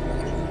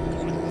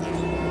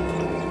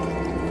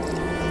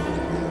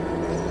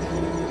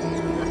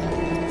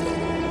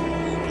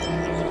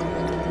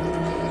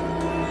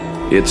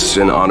 It's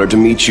an honor to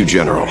meet you,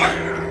 General.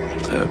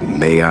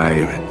 May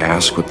I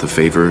ask what the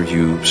favor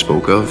you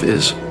spoke of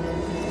is?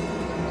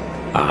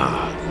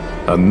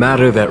 A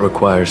matter that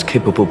requires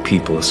capable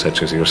people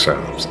such as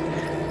yourselves.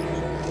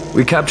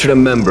 We captured a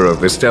member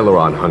of the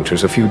Stellaron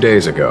hunters a few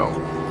days ago,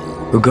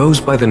 who goes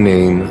by the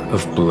name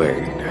of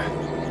Blade.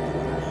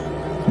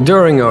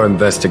 During our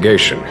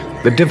investigation,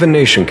 the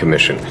Divination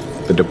Commission,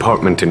 the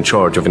department in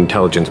charge of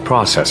intelligence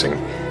processing,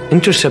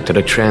 intercepted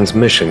a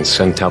transmission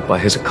sent out by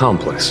his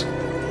accomplice,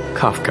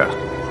 Kafka,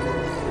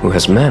 who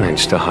has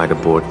managed to hide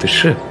aboard the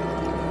ship.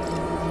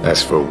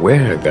 As for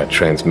where that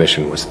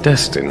transmission was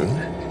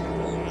destined,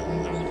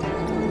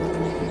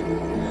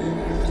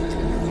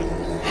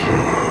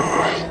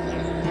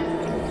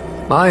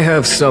 I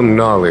have some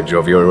knowledge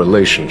of your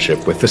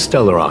relationship with the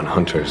Stellaron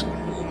hunters.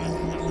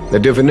 The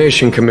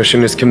Divination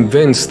Commission is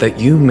convinced that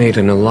you made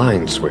an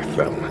alliance with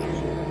them.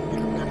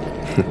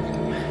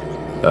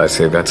 I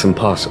say that's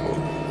impossible.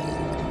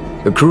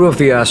 The crew of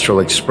the Astral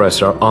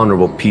Express are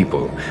honorable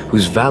people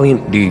whose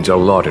valiant deeds are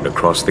lauded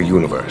across the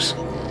universe.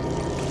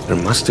 There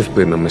must have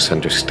been a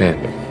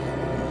misunderstanding.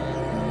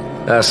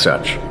 As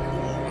such,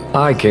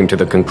 I came to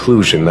the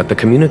conclusion that the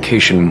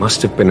communication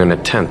must have been an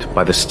attempt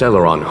by the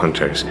Stellaron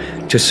hunters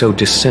to sow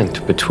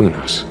dissent between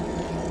us.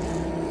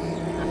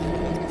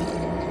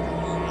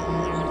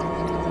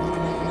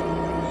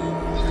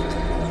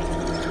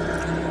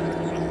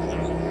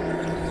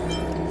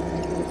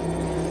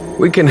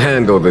 We can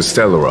handle the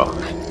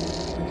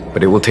Stellaron,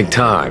 but it will take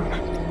time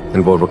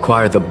and will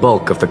require the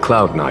bulk of the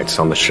Cloud Knights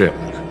on the ship.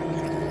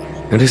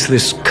 It is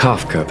this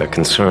Kafka that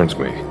concerns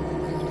me.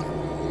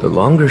 The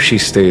longer she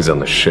stays on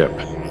the ship,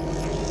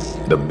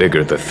 the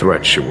bigger the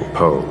threat she will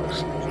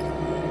pose.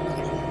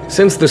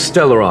 Since the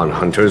Stellaron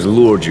hunters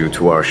lured you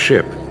to our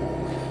ship,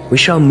 we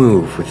shall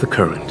move with the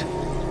current.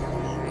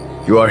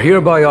 You are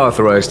hereby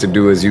authorized to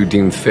do as you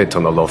deem fit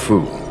on the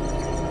Luofu,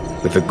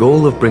 with the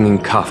goal of bringing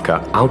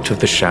Kafka out of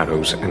the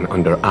shadows and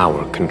under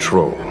our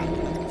control.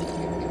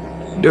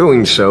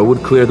 Doing so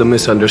would clear the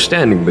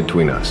misunderstanding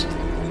between us,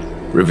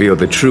 reveal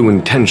the true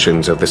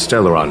intentions of the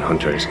Stellaron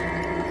hunters,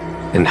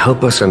 and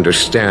help us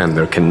understand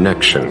their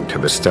connection to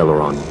the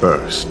Stellaron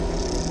burst.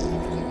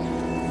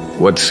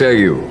 What say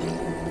you,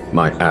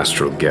 my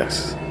astral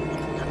guests?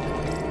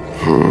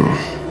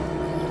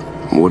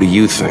 What do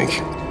you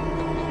think?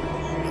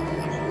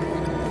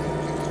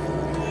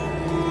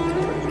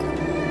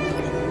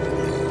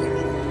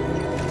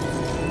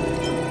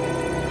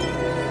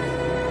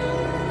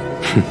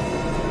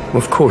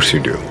 Of course you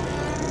do.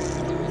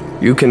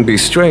 You can be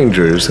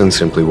strangers and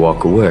simply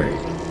walk away.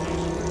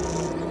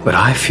 But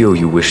I feel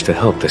you wish to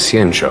help the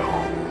XIANZHOU.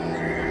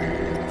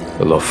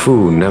 The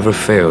Luofu never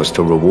fails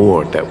to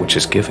reward that which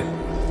is given.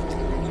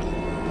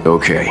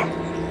 Okay.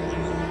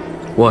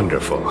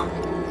 Wonderful.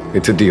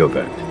 It's a deal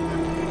then.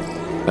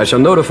 I shall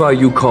notify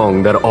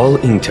Yukong that all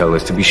intel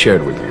is to be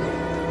shared with you,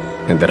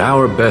 and that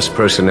our best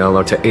personnel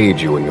are to aid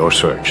you in your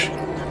search.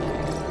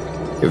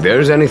 If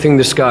there is anything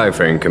the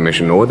Skyfaring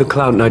Commission or the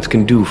Cloud Knights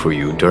can do for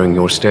you during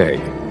your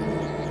stay,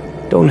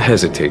 don't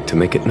hesitate to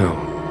make it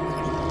known.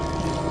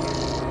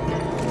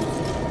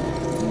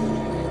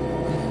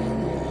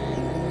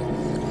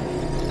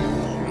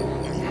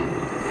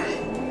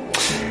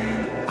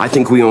 I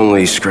think we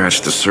only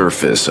scratched the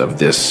surface of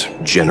this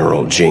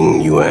General Jing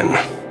Yuan.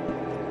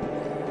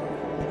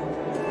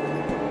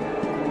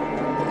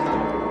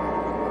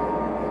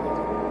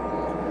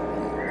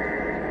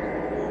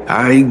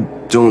 I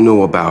don't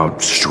know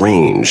about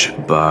strange,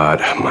 but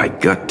my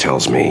gut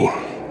tells me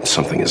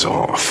something is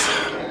off.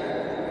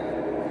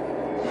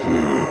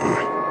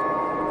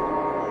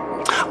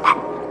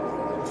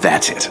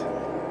 That's it.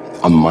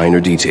 A minor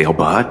detail,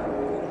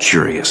 but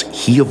curious.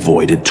 He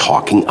avoided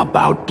talking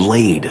about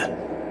Blade.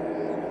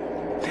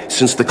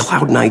 Since the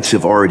Cloud Knights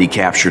have already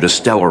captured a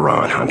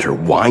Stellaron hunter,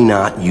 why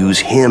not use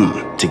him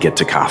to get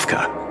to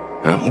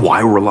Kafka?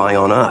 Why rely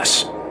on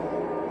us?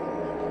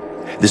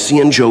 The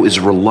XIANZHOU is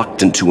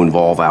reluctant to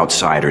involve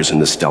outsiders in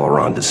the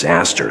Stellaron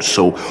disaster,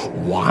 so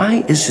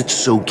why is it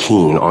so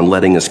keen on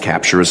letting us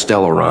capture a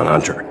Stellaron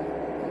hunter?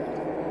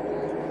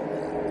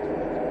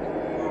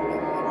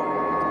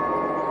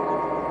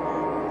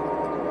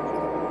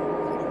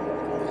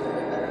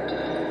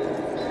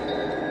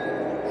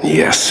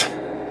 Yes.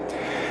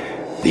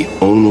 The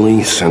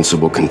only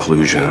sensible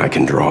conclusion I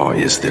can draw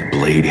is that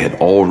Blade had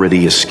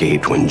already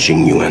escaped when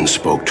Jing Yuan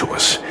spoke to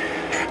us,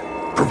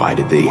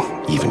 provided they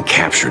even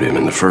captured him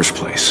in the first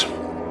place.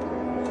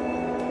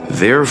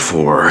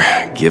 Therefore,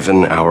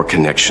 given our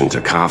connection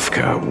to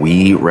Kafka,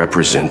 we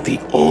represent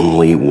the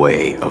only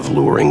way of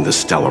luring the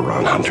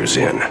Stellaron hunters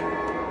in.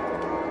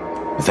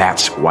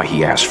 That's why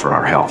he asked for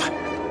our help.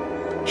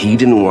 He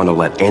didn't want to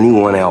let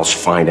anyone else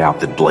find out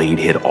that Blade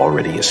had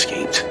already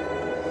escaped.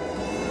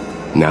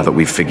 Now that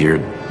we've figured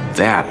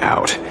that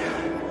out,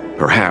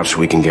 perhaps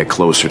we can get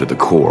closer to the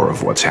core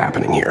of what's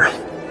happening here.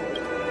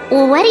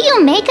 What do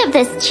you make of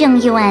this,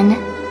 Jing Yuan?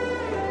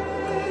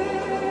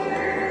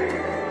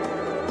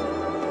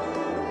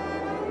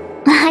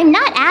 I'm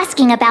not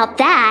asking about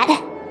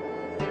that.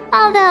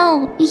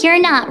 Although,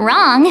 you're not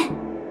wrong.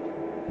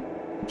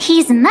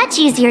 He's much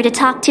easier to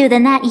talk to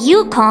than that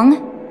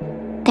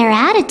Yukong. Their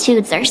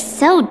attitudes are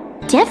so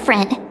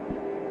different.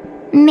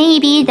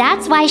 Maybe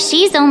that's why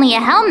she's only a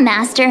Helm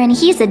Master and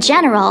he's a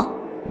General.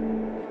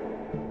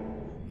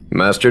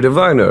 Master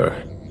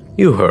Diviner,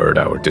 you heard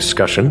our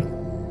discussion.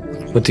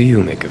 What do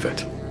you make of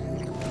it?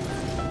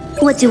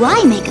 What do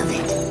I make of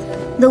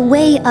it? The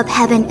way of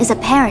heaven is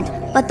apparent,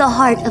 but the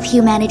heart of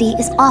humanity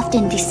is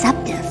often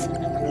deceptive.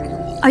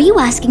 Are you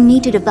asking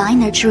me to divine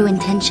their true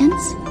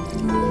intentions?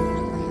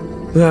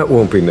 That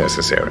won't be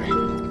necessary.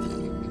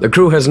 The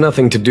crew has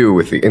nothing to do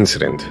with the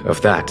incident. Of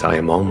that, I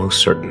am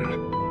almost certain.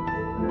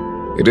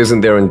 It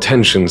isn't their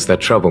intentions that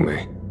trouble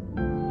me.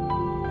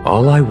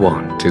 All I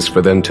want is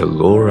for them to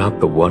lure out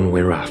the one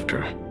we're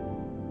after.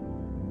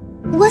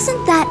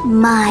 Wasn't that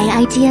my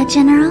idea,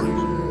 General?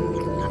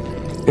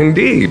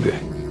 Indeed.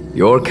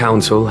 Your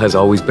counsel has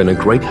always been a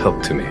great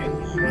help to me.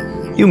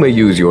 You may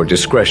use your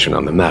discretion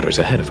on the matters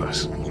ahead of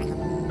us.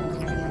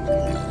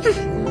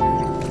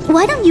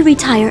 Why don't you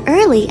retire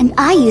early and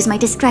I use my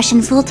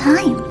discretion full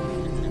time?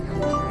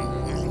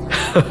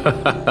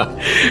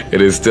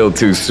 It is still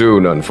too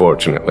soon,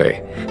 unfortunately.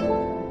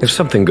 If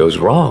something goes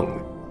wrong,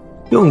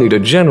 you'll need a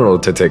general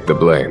to take the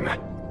blame.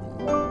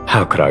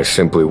 How could I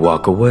simply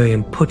walk away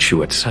and put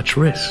you at such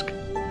risk?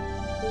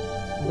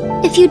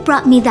 If you'd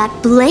brought me that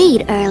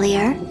blade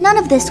earlier, none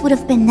of this would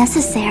have been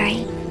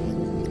necessary.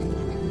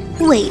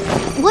 Wait,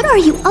 what are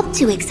you up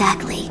to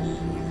exactly?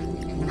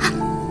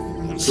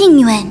 Jing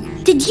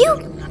Yuan, did you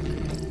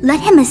let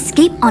him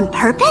escape on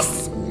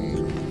purpose?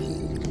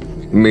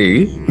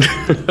 Me?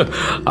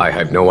 I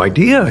had no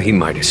idea he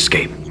might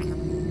escape.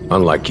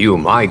 Unlike you,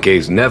 my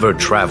gaze never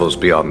travels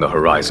beyond the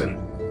horizon.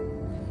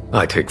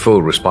 I take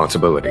full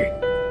responsibility.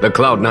 The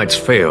Cloud Knights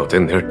failed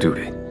in their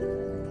duty.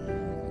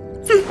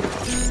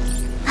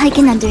 I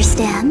can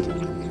understand.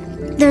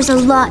 There's a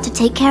lot to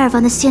take care of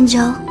on the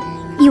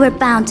XIANZHOU. You were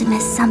bound to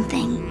miss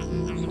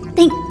something.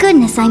 Thank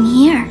goodness I'm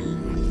here.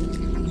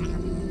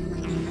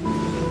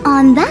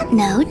 On that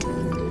note,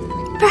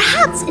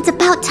 perhaps it's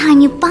about time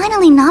you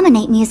finally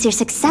nominate me as your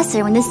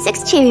successor when the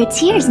 6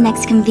 charioteers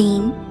next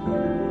convene.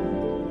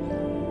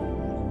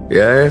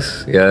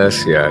 Yes.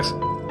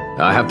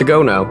 I have to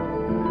go now.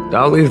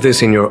 I'll leave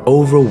this in your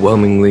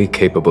overwhelmingly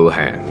capable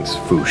hands,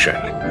 Fu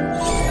Shen.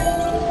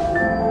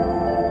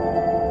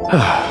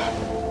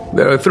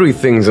 There are 3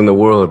 things in the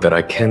world that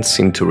I can't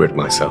seem to rid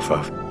myself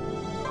of.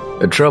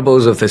 The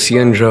troubles of the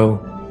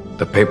XIANZHOU,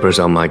 the papers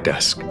on my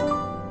desk,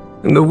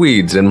 and the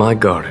weeds in my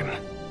garden.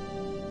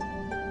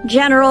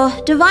 General,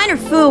 Diviner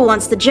Fu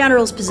wants the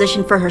General's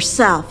position for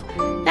herself.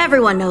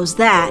 Everyone knows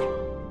that.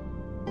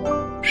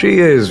 She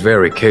is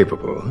very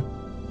capable,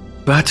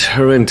 but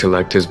her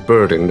intellect is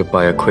burdened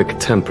by a quick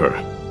temper.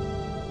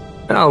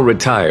 I'll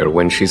retire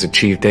when she's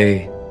achieved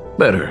a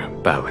better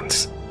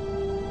balance.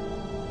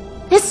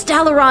 This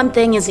Stellaron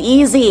thing is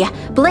easy.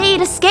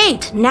 Blade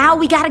escaped. Now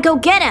we gotta go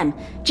get him.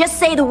 Just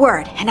say the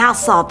word, and I'll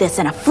solve this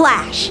in a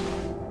flash.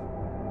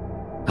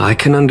 I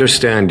can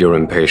understand your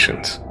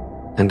impatience,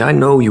 and I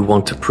know you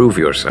want to prove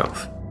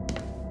yourself.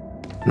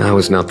 Now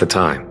is not the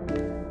time.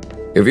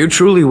 If you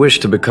truly wish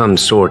to become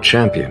Sword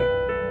Champion,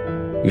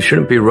 you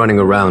shouldn't be running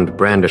around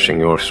brandishing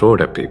your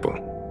sword at people.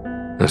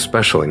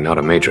 especially not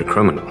a major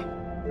criminal.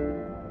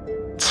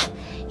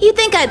 You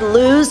think I'd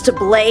lose to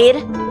Blade?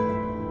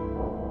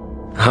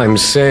 I'm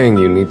saying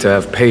you need to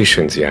have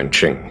patience,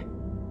 Yanqing.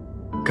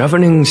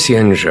 Governing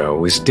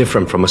XIANZHOU is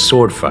different from a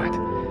sword fight.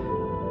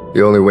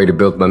 The only way to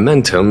build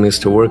momentum is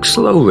to work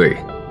slowly.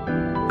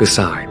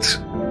 Besides,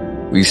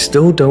 we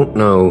still don't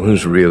know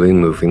who's really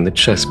moving the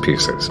chess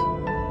pieces.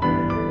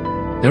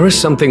 There is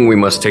something we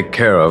must take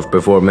care of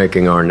before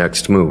making our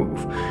next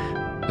move.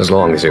 As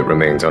long as it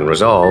remains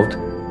unresolved,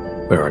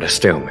 we're at a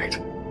stalemate.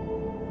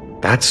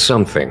 That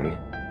something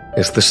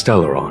is the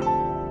Stellaron.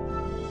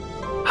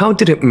 How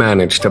did it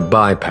manage to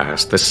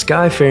bypass the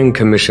Skyfaring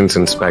Commission's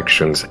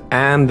inspections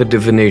and the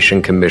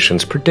Divination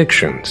Commission's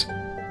predictions?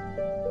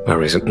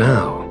 Where is it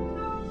now?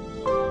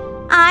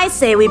 I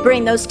say we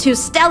bring those 2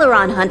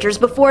 Stellaron hunters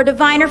before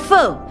Diviner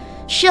Fu.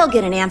 She'll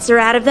get an answer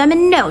out of them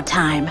in no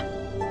time.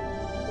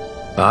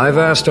 I've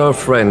asked our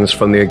friends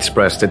from the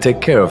Express to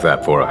take care of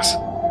that for us.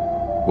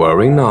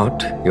 Worry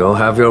not, you'll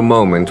have your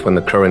moment when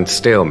the current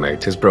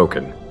stalemate is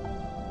broken.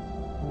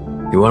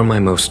 You are my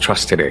most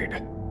trusted aide,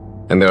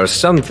 and there are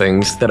some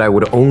things that I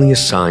would only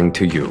assign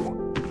to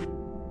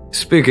you.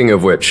 Speaking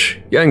of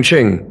which,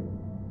 Yanqing...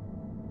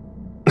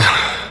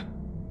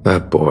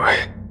 that boy...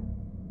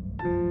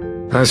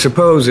 I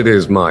suppose it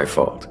is my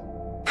fault.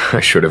 I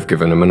should have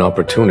given him an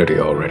opportunity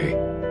already.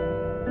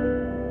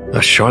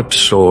 A sharp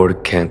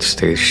sword can't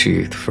stay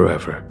sheathed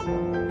forever.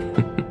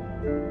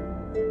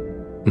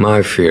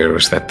 My fear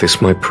is that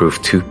this might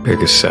prove too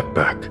big a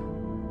setback.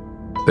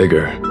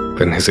 Bigger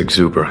than his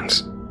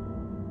exuberance.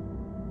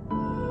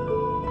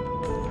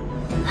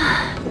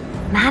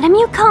 Madame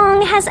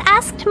Yukong has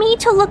asked me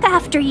to look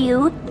after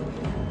you.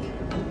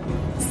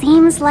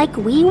 Seems like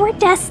we were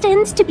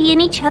destined to be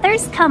in each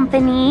other's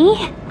company.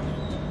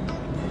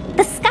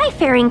 The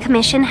Skyfaring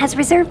Commission has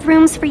reserved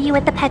rooms for you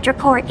at the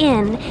Petrichor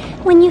Inn.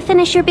 When you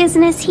finish your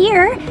business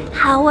here,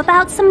 how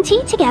about some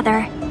tea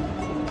together?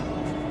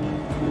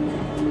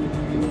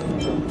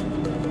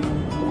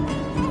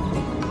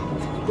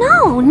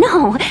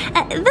 No.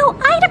 Though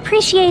I'd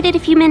appreciate it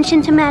if you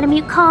mentioned to Madame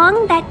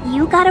Yukong that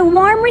you got a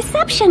warm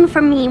reception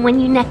from me when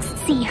you next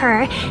see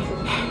her.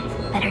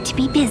 Better to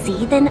be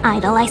busy than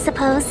idle, I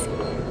suppose.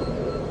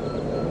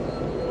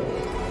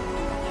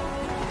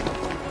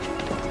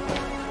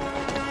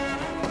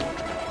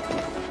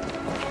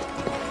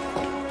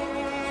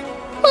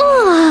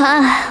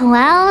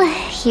 Well,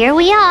 here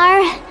we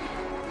are.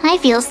 I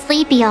feel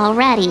sleepy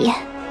already.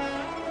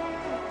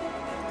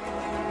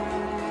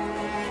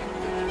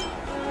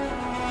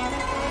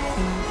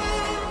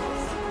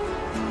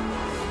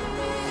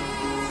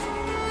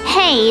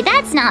 Hey,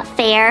 that's not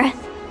fair.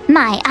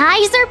 My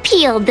eyes are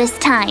peeled this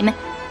time.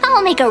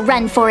 I'll make a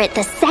run for it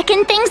the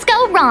second things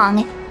go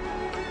wrong.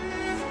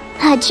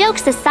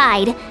 Jokes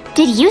aside,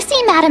 did you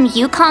see Madame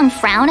Yukong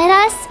frown at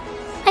us?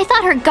 I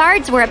thought her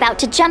guards were about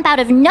to jump out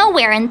of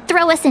nowhere and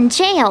throw us in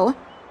jail.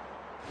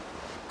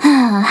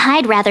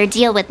 I'd rather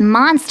deal with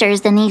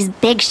monsters than these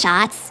big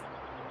shots.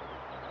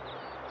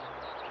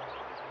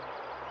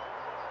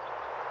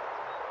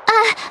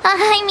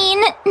 I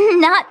mean,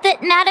 not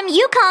that Madame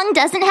Yukong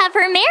doesn't have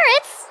her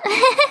merits.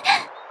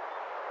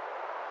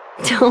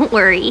 Don't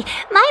worry,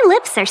 my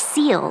lips are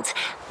sealed.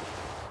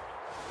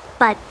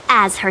 But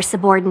as her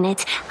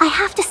subordinate, I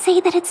have to say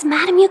that it's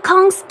Madame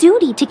Yukong's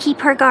duty to keep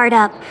her guard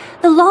up.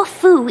 The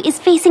Luofu is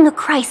facing a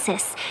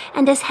crisis,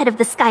 and as head of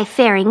the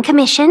Skyfaring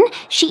Commission,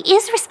 she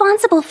is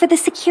responsible for the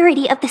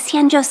security of the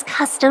XIANZHOU's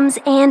customs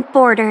and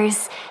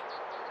borders.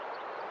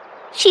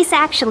 She's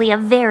actually a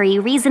very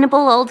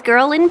reasonable old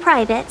girl in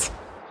private.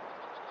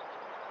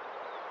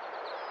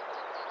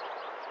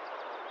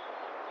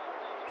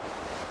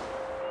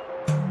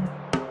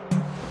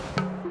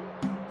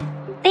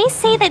 They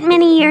say that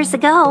many years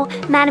ago,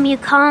 Madame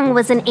Yukong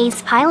was an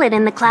ace pilot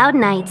in the Cloud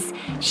Knights.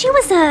 She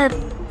was a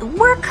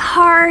work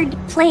hard,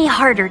 play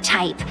harder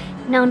type,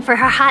 known for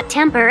her hot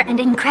temper and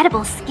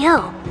incredible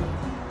skill.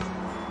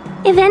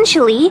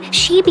 Eventually,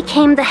 she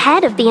became the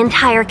head of the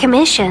entire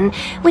commission,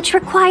 which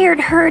required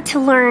her to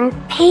learn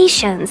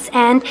patience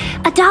and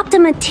adopt a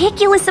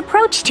meticulous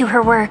approach to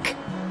her work.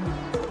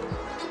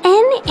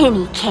 In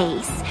any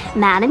case,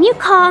 Madame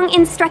Yukong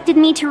instructed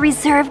me to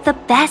reserve the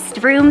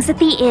best rooms at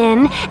the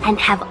inn and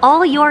have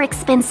all your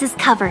expenses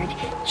covered.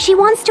 She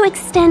wants to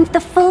extend the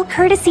full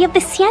courtesy of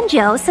the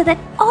XIANZHOU so that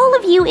all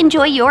of you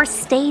enjoy your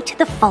stay to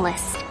the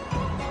fullest.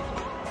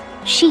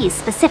 She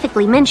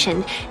specifically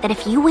mentioned that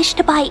if you wish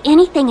to buy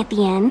anything at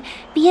the inn,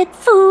 be it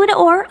food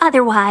or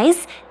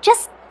otherwise,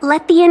 just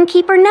let the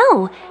innkeeper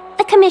know.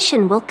 The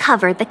commission will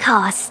cover the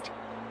cost.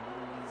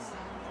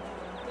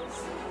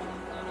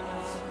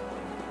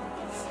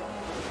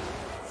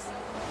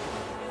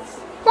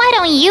 Why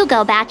don't you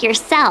go back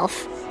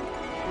yourself?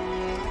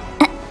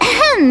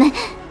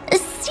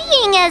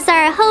 Seeing as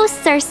our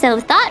hosts are so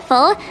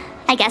thoughtful,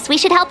 I guess we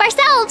should help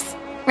ourselves.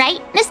 Right,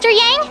 Mr.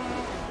 Yang?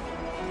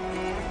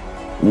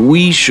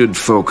 We should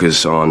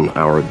focus on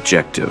our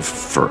objective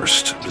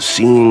first.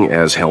 Seeing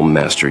as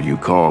Helmmaster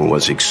Yukong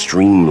was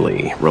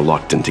extremely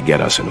reluctant to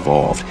get us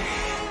involved,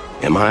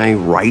 Am I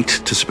right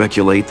to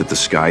speculate that the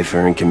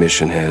Skyfaring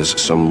Commission has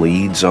some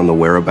leads on the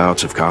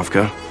whereabouts of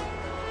Kafka?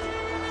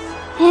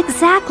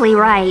 Exactly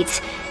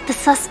right. The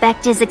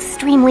suspect is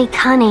extremely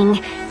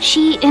cunning.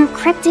 She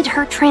encrypted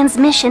her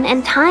transmission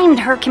and timed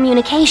her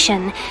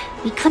communication.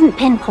 We couldn't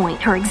pinpoint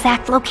her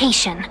exact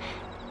location.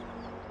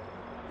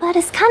 But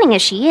as cunning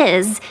as she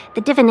is,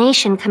 the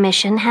Divination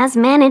Commission has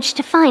managed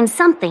to find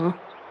something.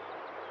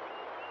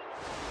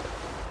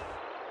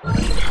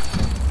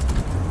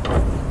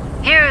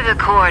 Here are the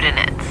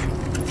coordinates.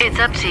 It's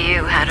up to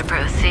you how to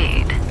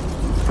proceed.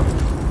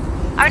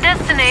 Our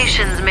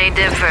destinations may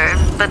differ,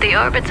 but the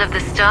orbits of the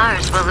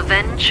stars will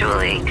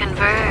eventually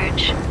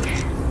converge.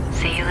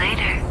 See you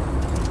later.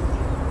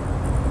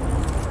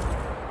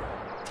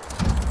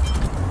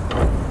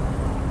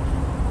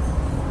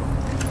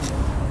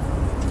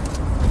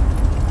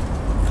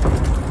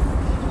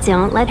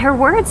 Don't let her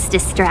words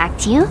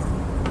distract you.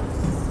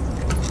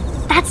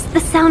 That's the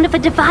sound of a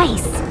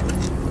device.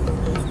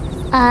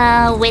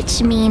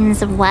 Which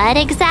means what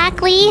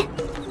exactly?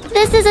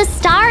 This is a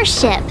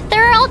starship.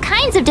 There are all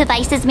kinds of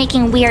devices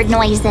making weird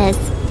noises.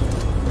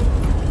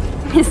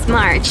 Miss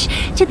March,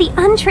 to the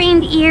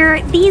untrained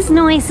ear, these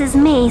noises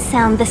may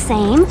sound the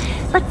same,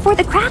 but for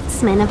the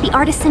craftsmen of the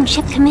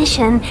Artisanship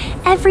Commission,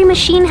 every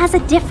machine has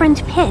a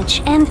different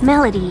pitch and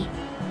melody.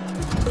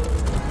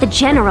 The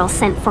General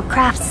sent for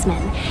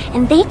craftsmen,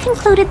 and they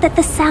concluded that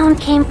the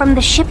sound came from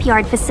the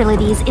shipyard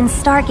facilities in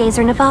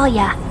Stargazer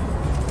Navalia.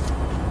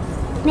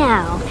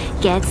 Now,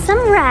 get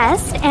some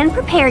rest and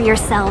prepare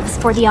yourselves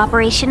for the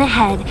operation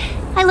ahead.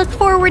 I look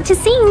forward to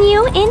seeing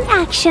you in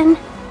action.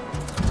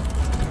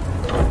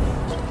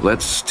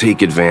 Let's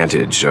take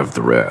advantage of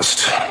the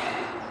rest.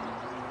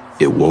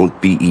 It won't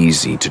be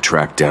easy to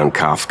track down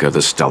Kafka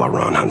the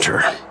Stellaron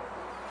Hunter.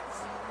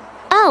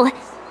 Oh,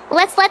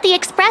 let's let the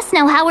Express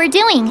know how we're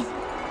doing.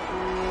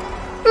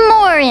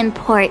 More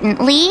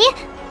importantly,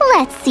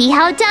 let's see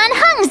how Don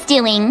Hung's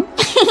doing.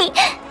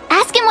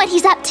 Ask him what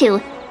he's up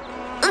to.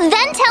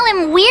 Then tell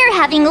him we're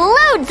having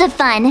loads of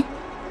fun.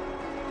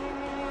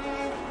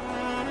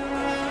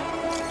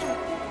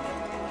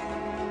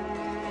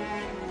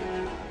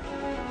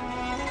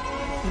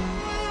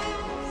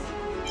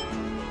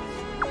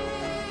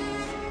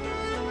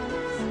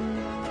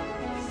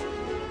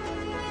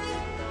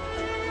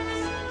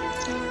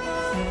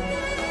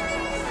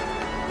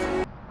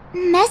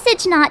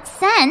 Message not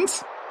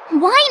sent?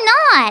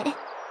 Why not?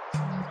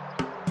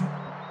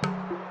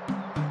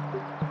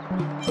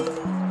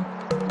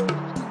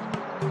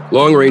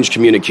 Long-range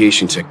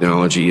communication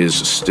technology is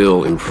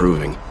still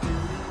improving.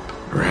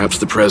 Perhaps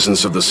the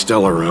presence of the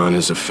Stellaron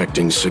is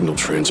affecting signal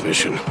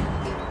transmission.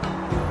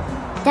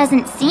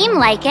 Doesn't seem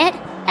like it.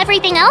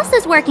 Everything else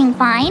is working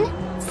fine.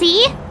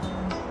 See?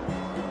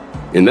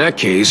 In that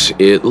case,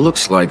 it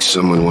looks like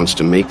someone wants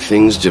to make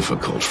things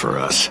difficult for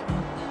us.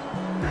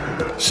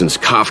 Since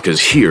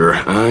Kafka's here,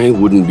 I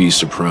wouldn't be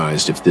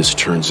surprised if this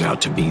turns out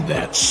to be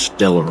that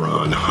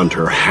Stellaron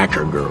Hunter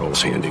hacker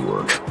girl's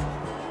handiwork.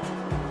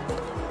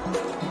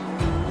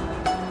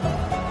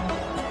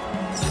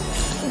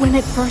 When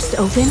it first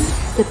opened,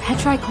 the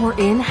Petrichor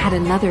Inn had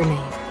another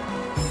name.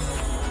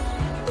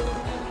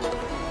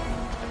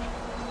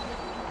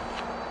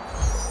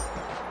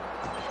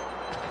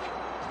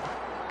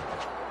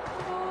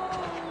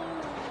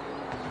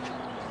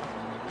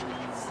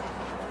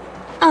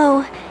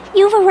 Oh,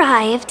 you've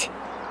arrived.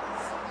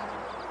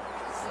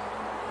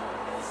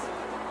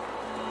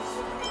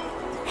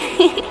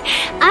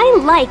 I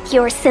like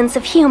your sense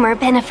of humor,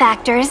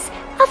 benefactors.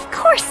 Of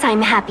course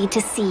I'm happy to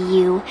see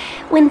you.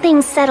 When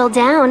things settle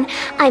down,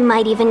 I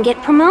might even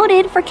get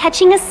promoted for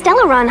catching a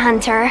Stellaron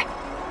hunter.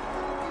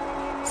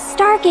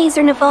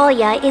 Stargazer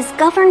Navalia is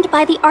governed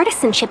by the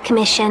Artisanship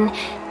Commission.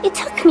 It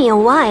took me a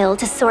while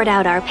to sort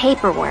out our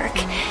paperwork.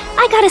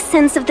 I got a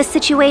sense of the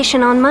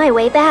situation on my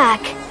way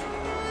back.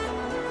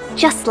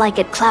 Just like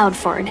at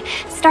Cloudford,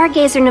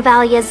 Stargazer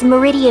Navalia's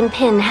Meridian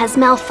Pin has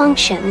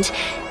malfunctioned.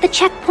 The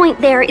checkpoint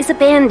there is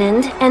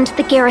abandoned, and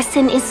the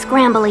garrison is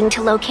scrambling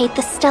to locate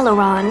the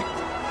Stellaron.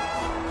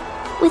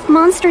 With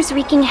monsters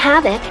wreaking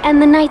havoc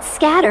and the night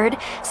scattered,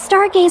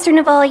 Stargazer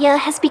Navalia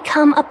has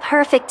become a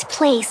perfect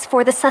place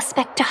for the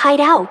suspect to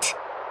hide out.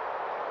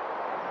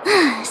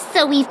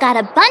 So we've got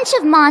a bunch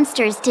of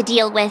monsters to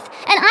deal with,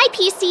 an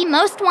IPC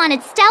Most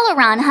Wanted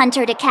Stellaron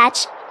hunter to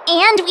catch,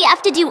 and we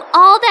have to do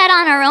all that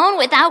on our own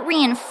without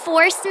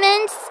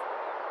reinforcements?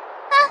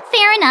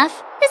 Fair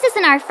enough. This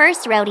isn't our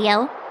first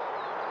rodeo.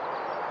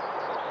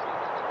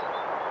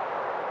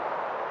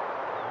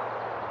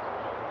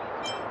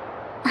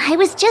 I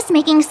was just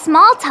making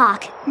small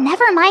talk.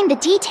 Never mind the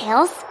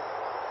details.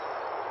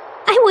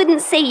 I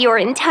wouldn't say you're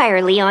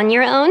entirely on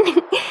your own.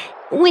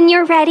 When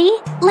you're ready,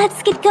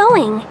 let's get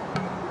going.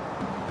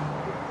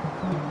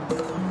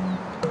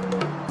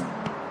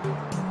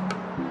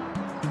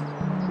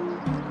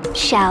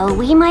 Shall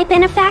we, my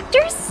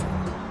benefactors?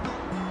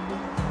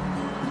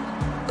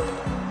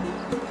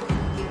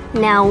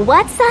 Now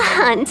what's a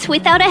hunt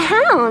without a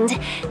hound?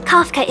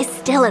 Kafka is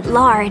still at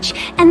large,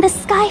 and the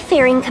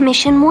Skyfaring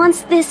Commission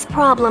wants this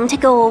problem to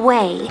go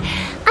away.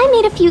 I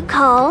made a few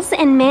calls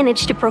and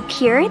managed to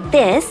procure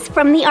this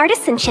from the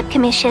Artisanship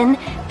Commission.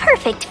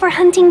 Perfect for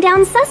hunting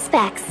down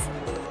suspects.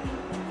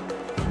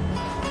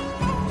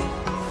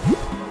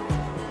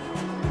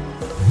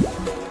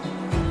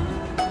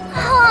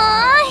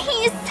 Aww,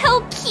 he's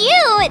so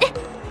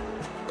cute!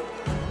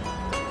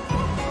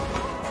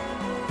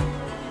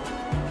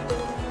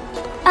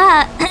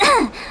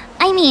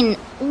 I mean,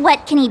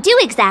 what can he do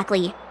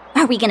exactly?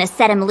 Are we gonna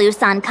set him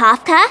loose on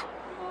Kafka?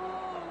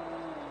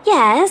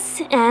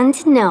 Yes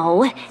and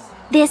no.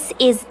 This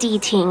is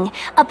Deeting,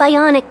 a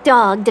bionic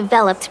dog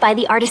developed by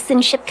the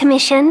Artisanship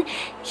Commission.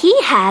 He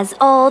has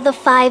all the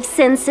 5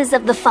 senses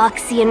of the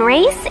Foxian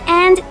race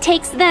and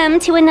takes them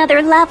to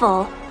another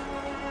level.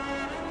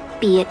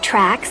 Be it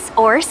tracks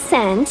or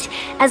scent,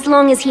 as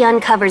long as he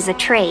uncovers a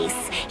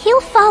trace,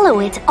 he'll follow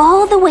it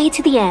all the way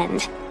to the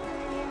end.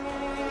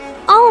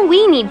 All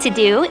we need to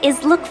do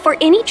is look for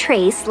any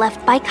trace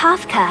left by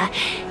Kafka.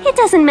 It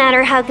doesn't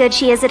matter how good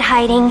she is at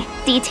hiding,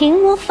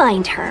 Deeting will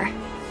find her.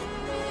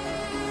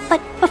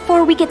 But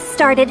before we get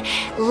started,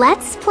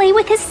 let's play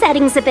with his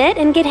settings a bit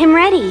and get him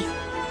ready.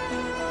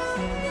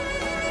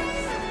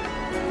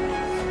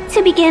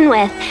 To begin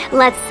with,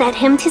 let's set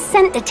him to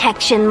scent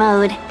detection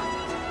mode.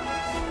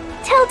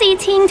 Tell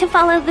Deeting to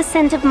follow the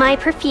scent of my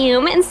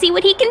perfume and see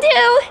what he can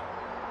do.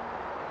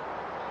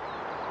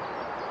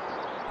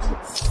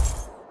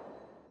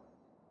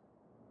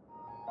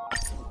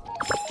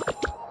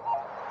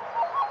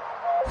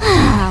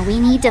 We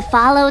need to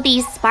follow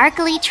these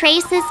sparkly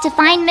traces to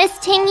find Miss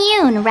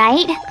Ting-Yun,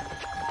 right?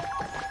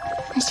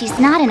 She's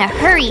not in a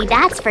hurry,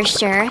 that's for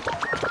sure.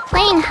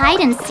 Playing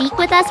hide-and-seek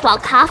with us while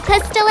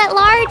Kafka's still at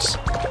large?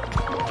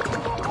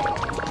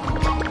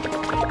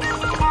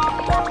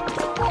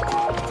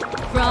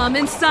 From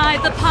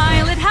inside the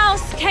pilot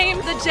house came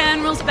the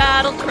general's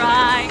battle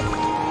cry.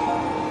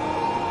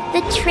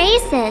 The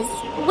traces,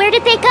 where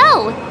did they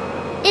go?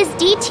 Is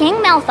Deeting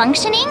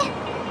malfunctioning?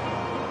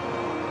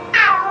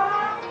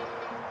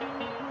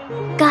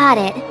 Got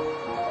it.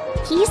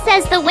 He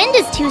says the wind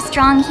is too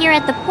strong here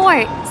at the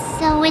port,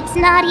 so it's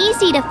not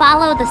easy to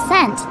follow the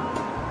scent.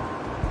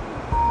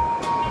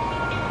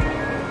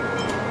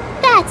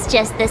 That's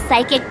just the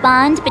psychic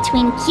bond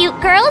between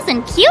cute girls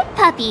and cute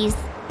puppies.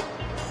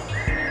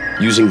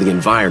 Using the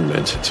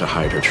environment to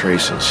hide her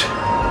traces.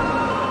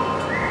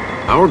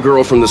 Our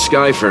girl from the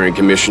Skyfaring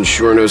Commission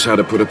sure knows how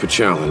to put up a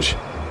challenge.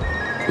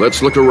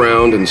 Let's look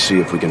around and see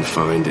if we can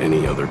find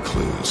any other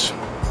clues.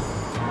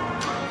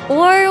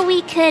 Or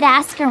we could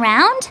ask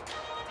around?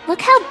 Look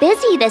how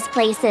busy this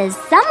place is.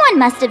 Someone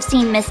must have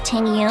seen Miss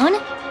Ting-Yun.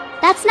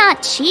 That's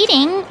not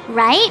cheating,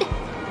 right?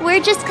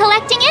 We're just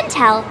collecting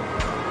intel.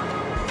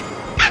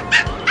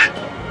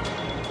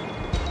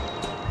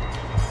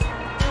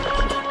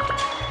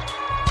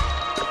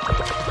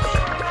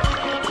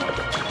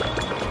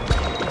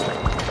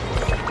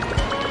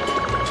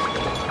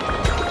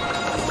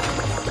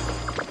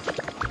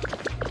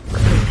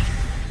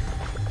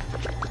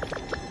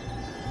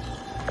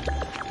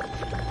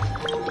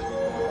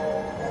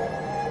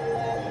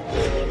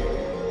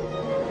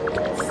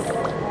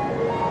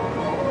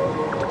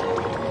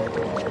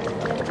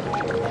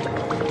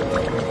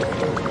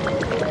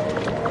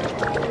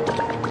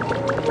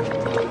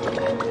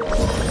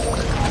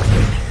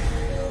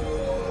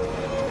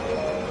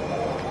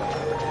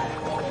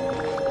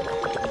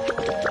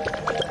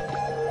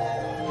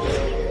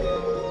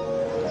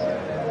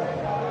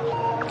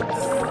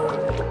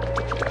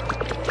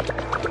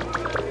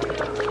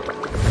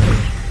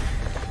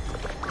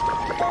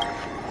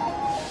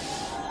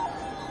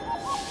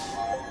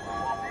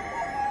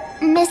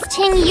 Miss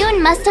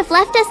Ting-Yun must have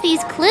left us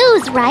these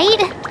clues,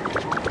 right?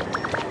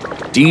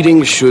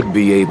 Deeting should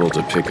be able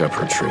to pick up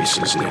her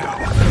traces now.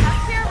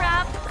 Pear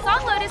wrap,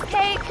 song lotus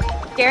cake,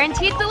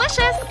 guaranteed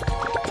delicious.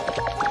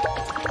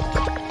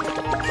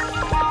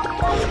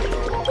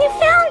 You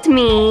found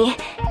me.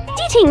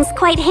 Deeting's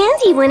quite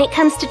handy when it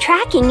comes to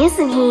tracking,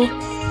 isn't he?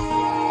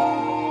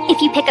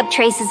 If you pick up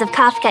traces of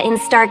Kafka in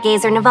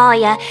Stargazer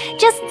Navalia,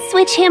 just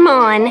switch him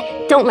on.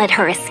 Don't let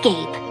her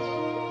escape.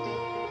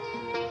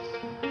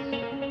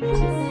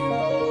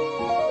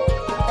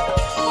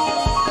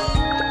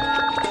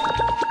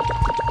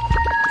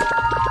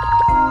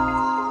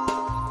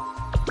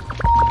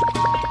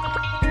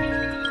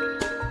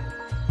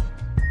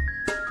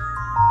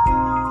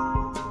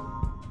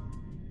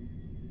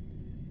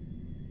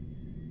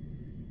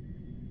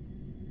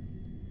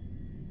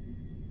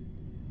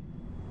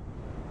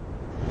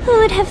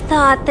 Who'd have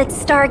thought that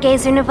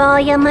Stargazer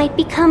Navalia might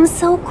become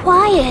so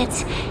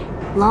quiet?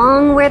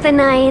 Long were the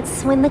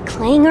nights when the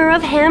clangor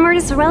of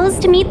hammers rose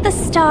to meet the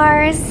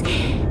stars.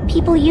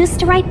 People used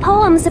to write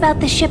poems about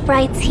the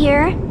shipwrights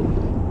here.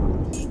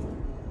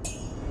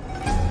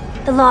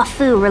 The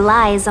Luofu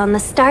relies on the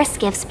star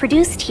skiffs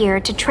produced here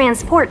to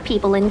transport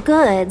people and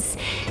goods.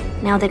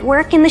 Now that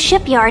work in the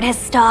shipyard has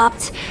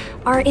stopped,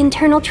 our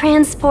internal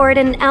transport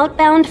and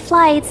outbound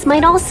flights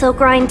might also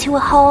grind to a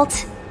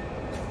halt.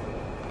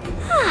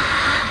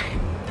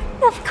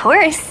 Of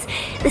course.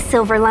 The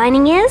silver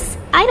lining is,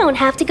 I don't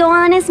have to go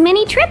on as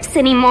many trips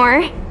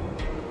anymore.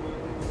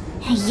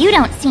 You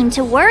don't seem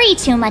to worry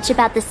too much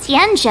about the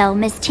Xianzhou,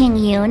 Miss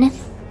Tingyun.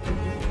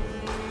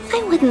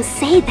 I wouldn't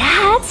say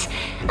that.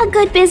 A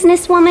good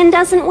businesswoman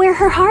doesn't wear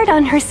her heart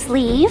on her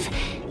sleeve.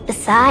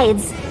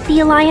 Besides,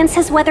 the Alliance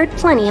has weathered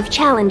plenty of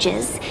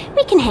challenges.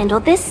 We can handle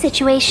this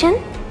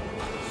situation.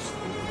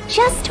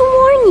 Just to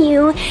warn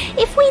you,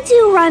 if we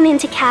do run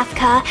into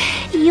Kafka,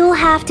 you'll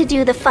have to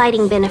do the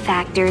fighting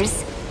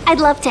benefactors.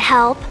 I'd love to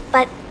help,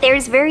 but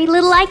there's very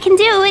little I can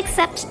do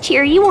except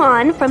cheer you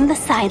on from the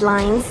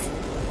sidelines.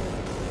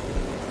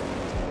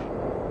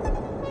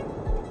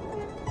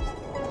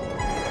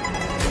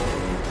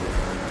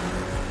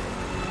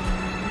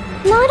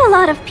 Not a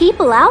lot of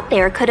people out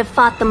there could have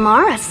fought the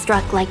Mara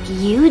struck like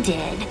you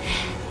did.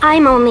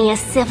 I'm only a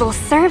civil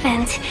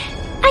servant.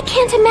 I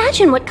can't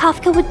imagine what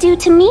Kafka would do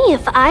to me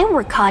if I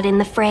were caught in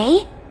the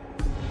fray.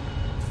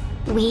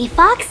 We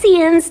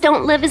Foxians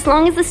don't live as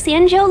long as the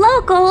Xianzhou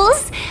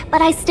locals,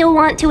 but I still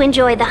want to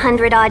enjoy the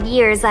 100-odd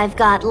years I've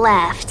got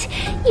left.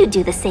 You'd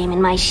do the same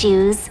in my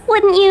shoes,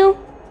 wouldn't you?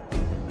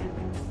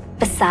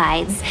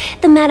 Besides,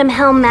 the Madam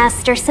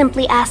Helmmaster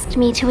simply asked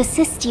me to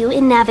assist you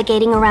in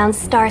navigating around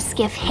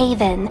Starskiff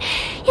Haven.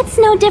 It's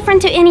no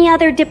different to any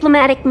other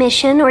diplomatic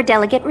mission or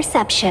delegate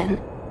reception.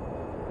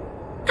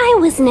 I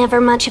was never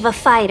much of a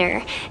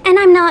fighter, and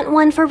I'm not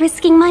one for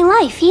risking my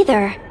life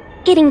either.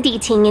 Getting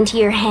D-Ting into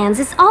your hands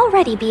is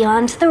already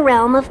beyond the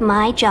realm of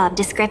my job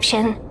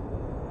description.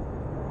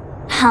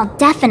 I'll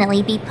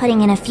definitely be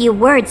putting in a few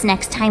words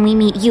next time we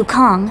meet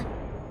Yukong.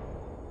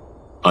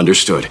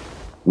 Understood.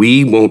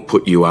 We won't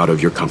put you out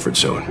of your comfort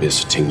zone,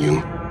 Miss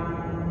Tingyun.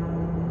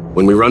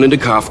 When we run into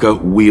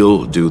Kafka,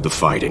 we'll do the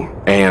fighting,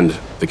 and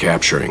the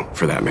capturing,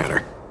 for that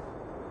matter.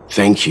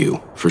 Thank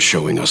you for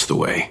showing us the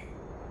way.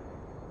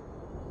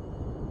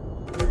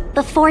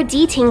 Before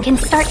D-Ting can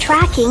start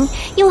tracking,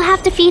 you'll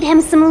have to feed him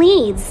some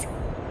leads.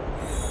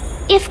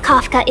 If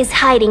Kafka is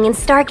hiding in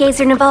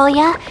Stargazer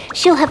Navalia,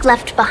 she'll have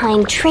left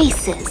behind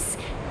traces.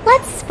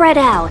 Let's spread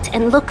out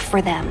and look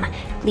for them.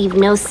 Leave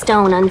no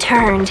stone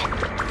unturned.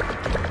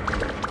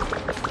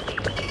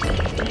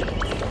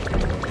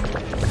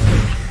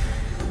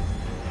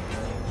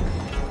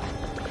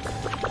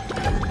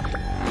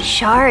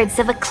 Shards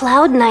of a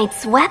Cloud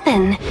Knight's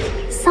weapon.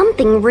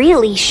 Something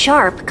really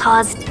sharp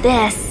caused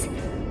this.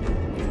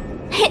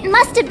 It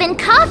must have been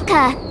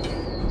Kafka.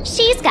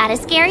 She's got a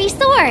scary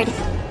sword.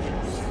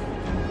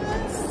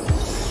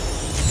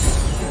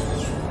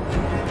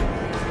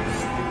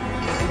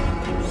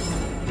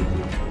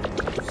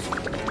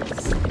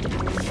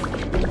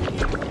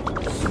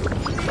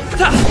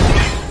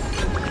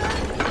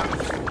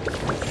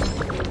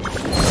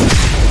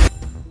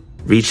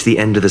 Reach the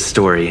end of the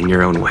story in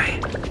your own way.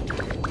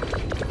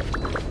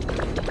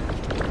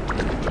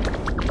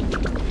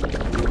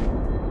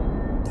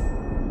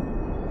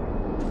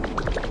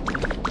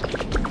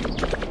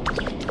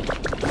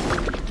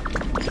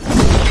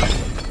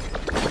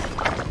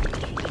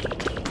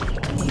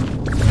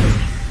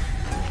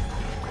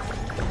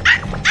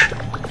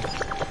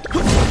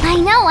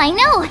 I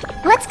know.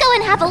 Let's go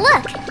and have a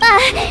look.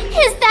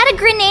 Is that a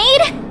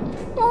grenade?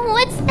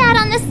 What's that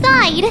on the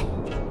side?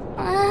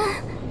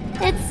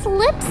 It's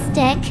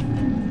lipstick.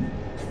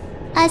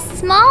 A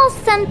small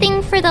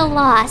something for the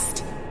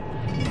lost.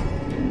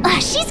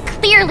 She's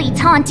clearly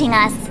taunting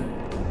us.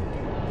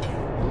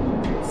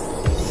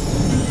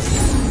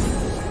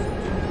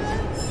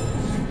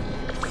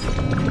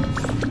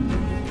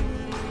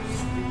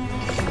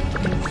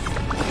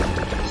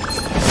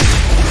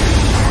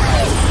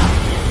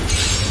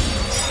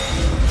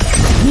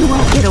 You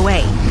won't get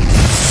away.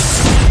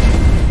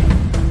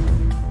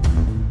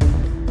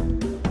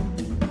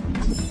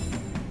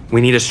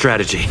 We need a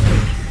strategy.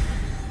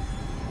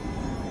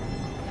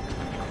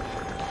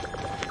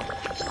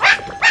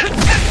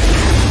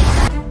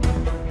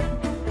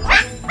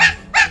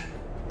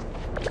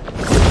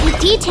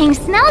 D-Ting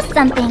smells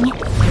something.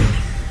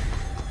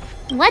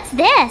 What's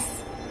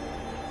this?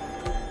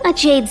 A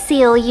jade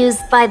seal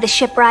used by the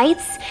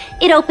shipwrights.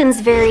 It opens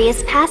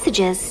various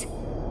passages.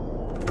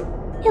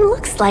 It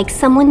looks like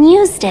someone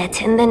used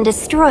it and then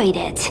destroyed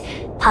it.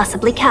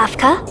 Possibly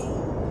Kafka?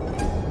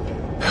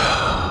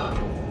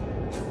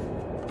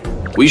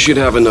 We should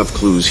have enough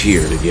clues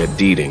here to get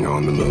D-Ting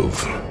on the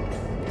move.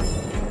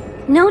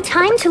 No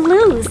time to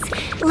lose.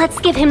 Let's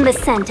give him the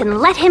scent and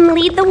let him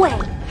lead the way.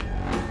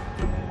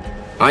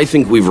 I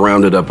think we've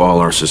rounded up all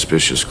our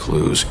suspicious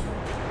clues.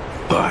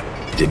 But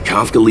did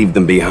Kafka leave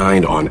them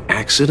behind on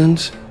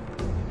accident?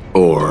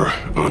 Or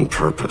on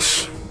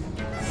purpose?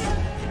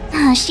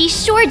 She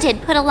sure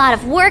did put a lot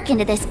of work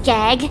into this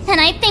gag, and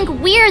I think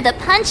we're the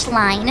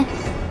punchline.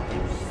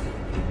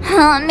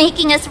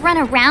 Making us run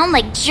around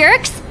like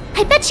jerks?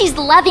 I bet she's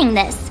loving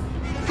this.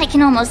 I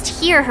can almost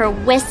hear her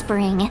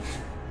whispering,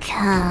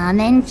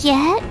 "Come and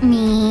get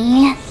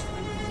me."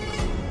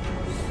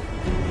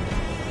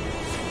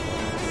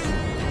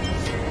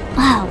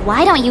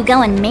 Why don't you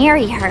go and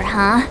marry her,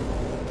 huh?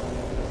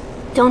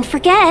 Don't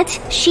forget,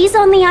 she's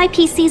on the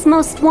IPC's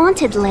most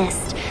wanted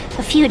list.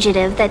 A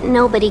fugitive that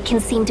nobody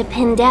can seem to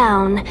pin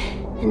down.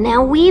 And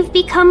now we've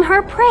become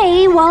her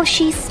prey while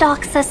she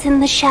stalks us in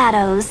the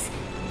shadows.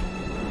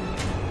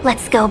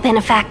 Let's go,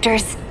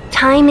 benefactors.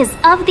 Time is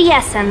of the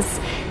essence.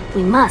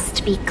 We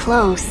must be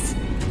close.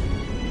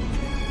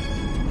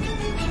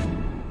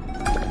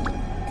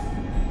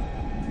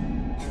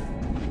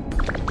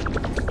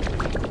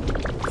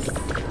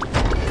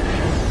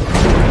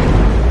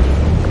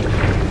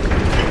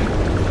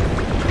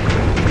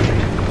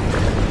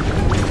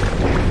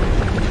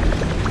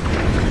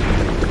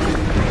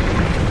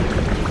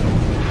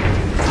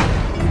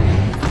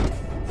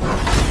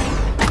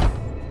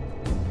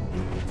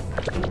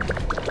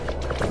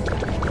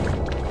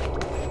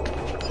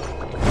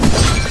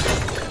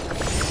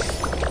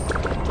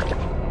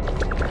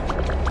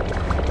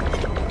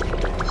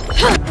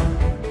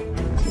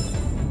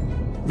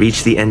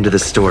 Reach the end of the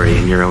story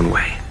in your own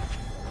way.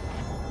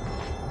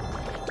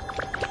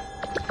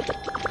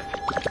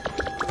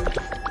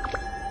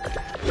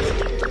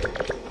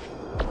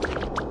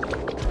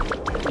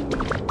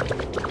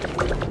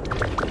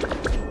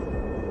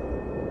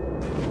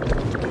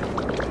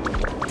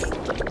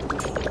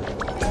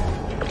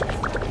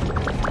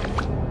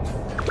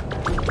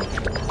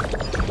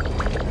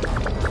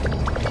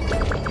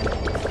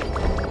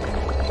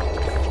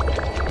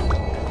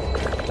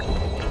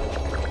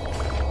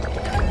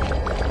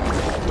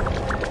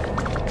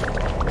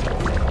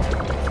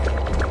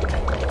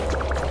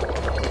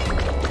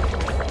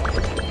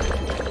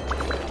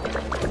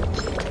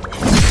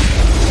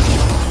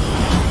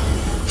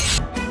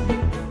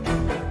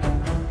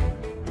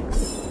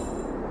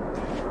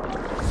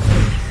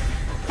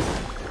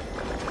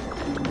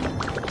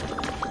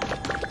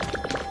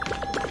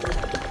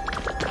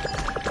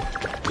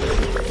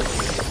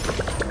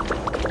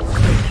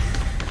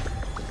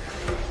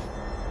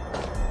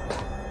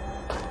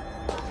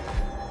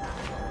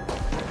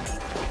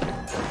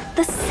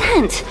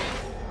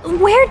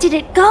 Where did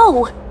it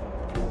go?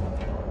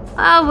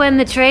 Ah, when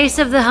the trace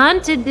of the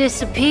hunted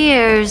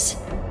disappears,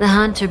 the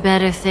hunter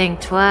better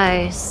think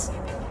twice.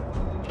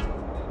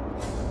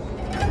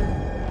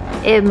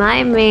 It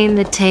might mean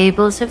the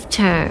tables have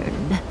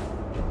turned.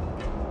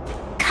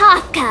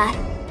 Kafka!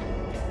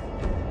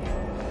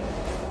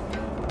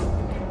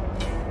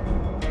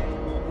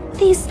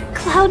 These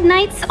Cloud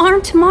Knights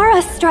aren't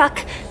Mara struck.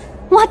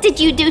 What did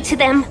you do to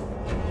them?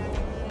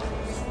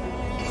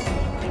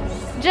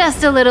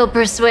 Just a little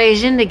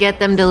persuasion to get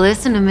them to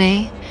listen to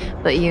me.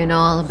 But you know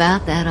all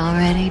about that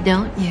already,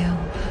 don't you?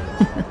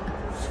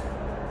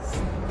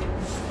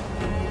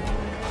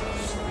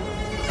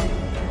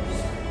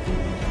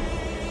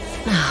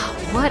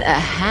 Oh, what a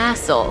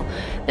hassle.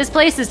 This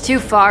place is too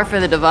far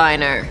for the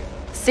diviner.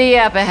 See you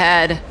up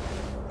ahead.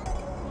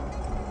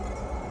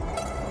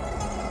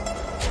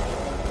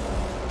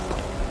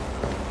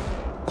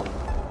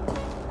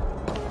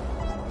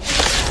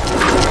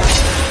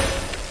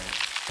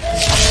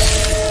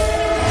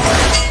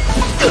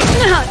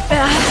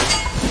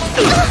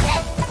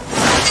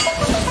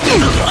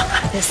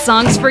 This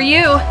song's for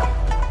you.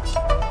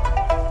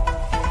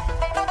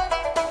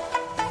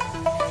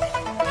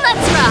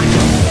 Let's rock!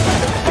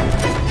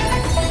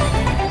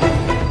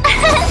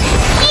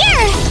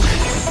 Here!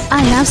 I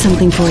have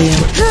something for you.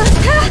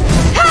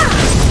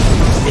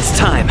 It's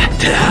time.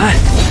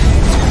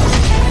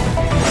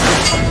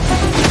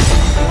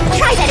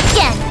 Try that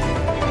again!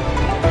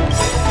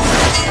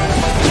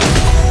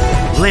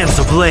 Lance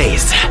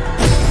ablaze.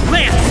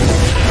 Lance!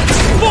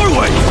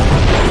 Forward!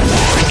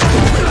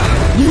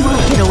 You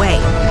won't get away.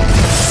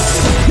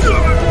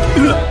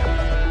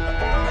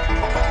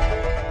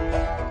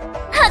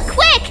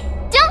 Quick!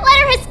 Don't let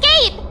her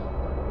escape!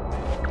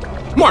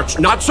 March,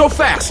 not so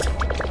fast!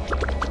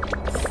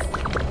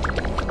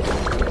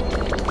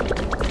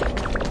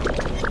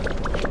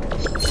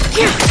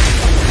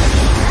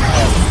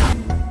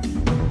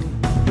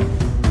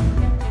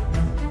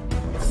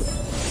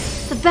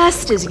 The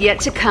best is yet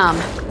to come.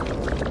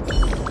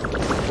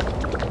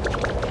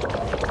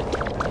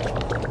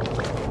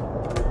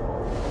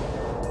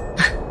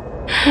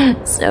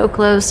 So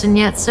close and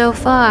yet so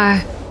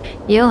far.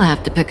 You'll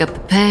have to pick up the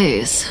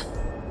pace.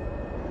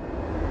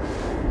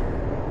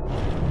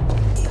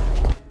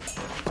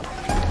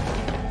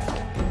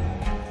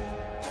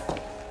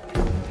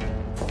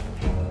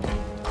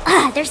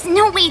 There's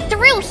no way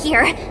through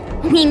here.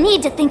 We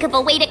need to think of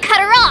a way to cut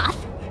her off.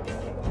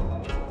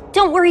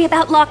 Don't worry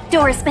about locked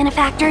doors,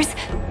 benefactors.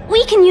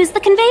 We can use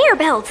the conveyor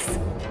belts.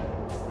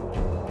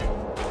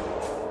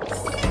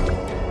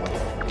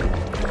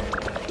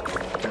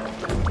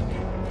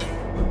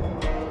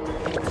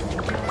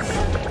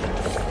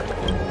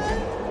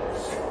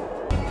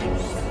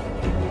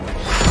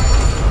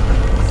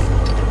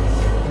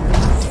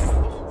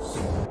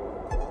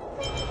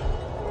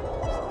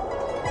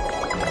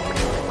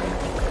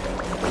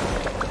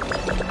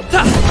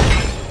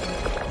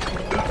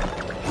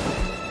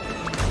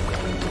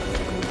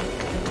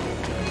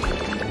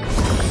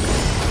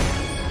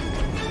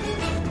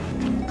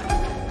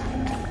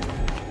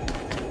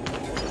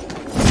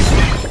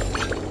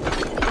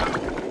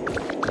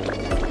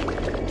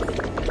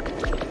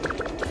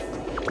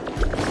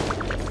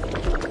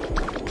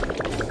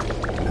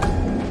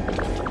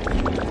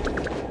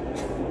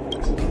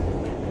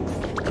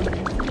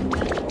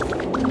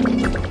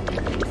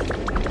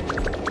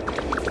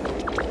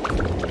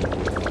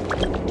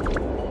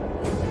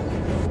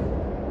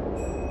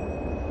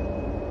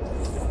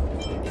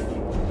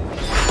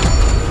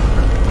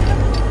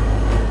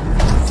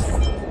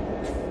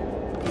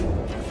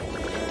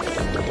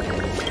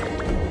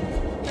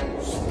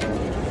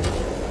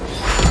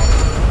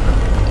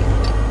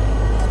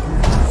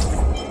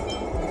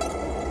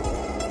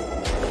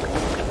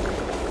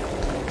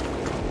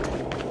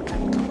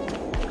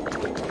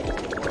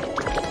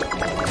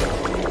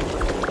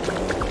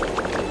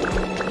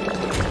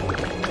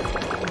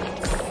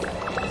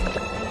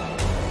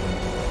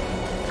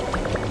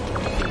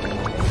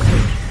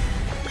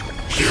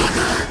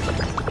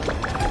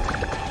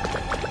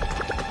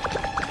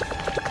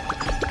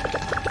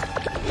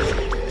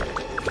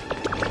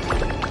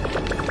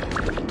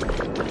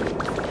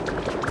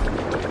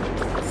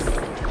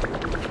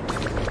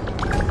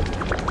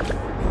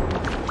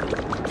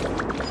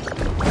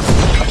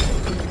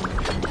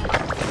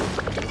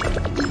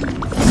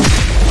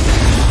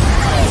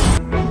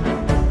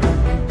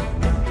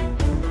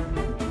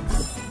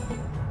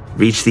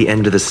 Reach the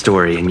end of the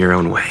story in your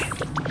own way.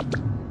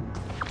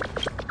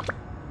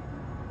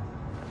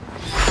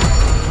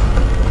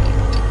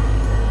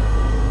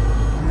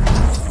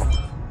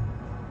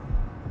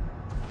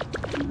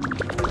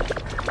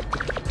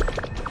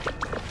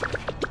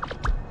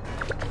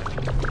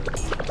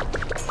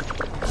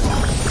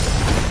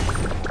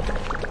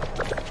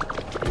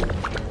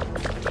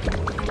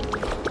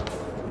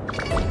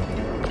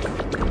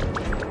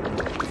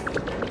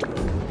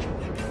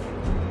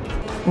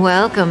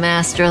 Welcome,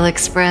 Astral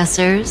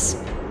Expressors.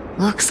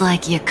 Looks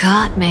like you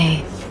caught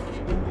me.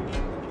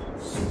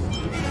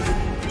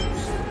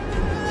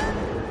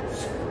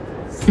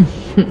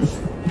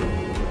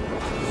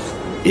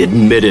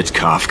 Admit it,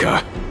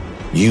 Kafka.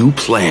 You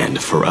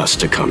planned for us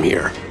to come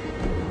here.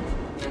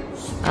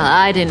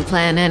 I didn't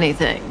plan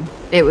anything.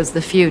 It was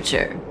the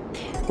future.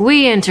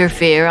 We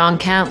interfere on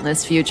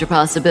countless future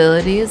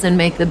possibilities and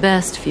make the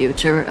best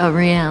future a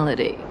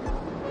reality.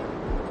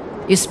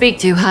 You speak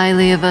too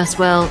highly of us,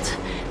 Welt.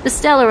 The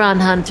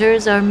Stellaron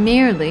hunters are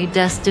merely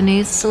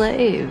Destiny's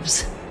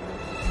slaves.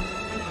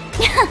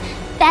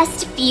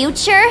 Best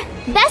future?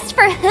 Best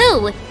for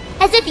who?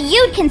 As if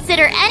you'd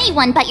consider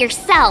anyone but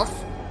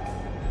yourself.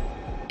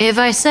 If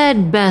I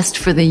said best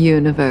for the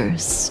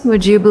universe,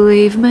 would you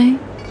believe me?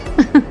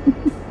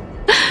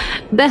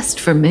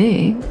 Best for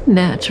me,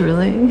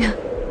 naturally.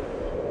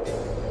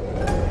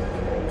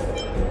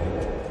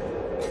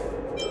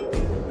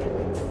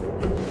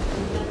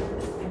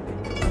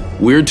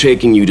 We're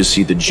taking you to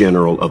see the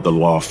General of the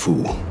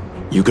Luofu.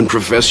 You can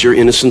profess your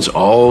innocence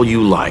all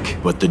you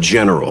like, but the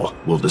General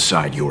will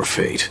decide your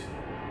fate.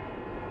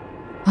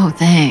 Oh,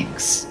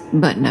 thanks,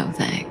 but no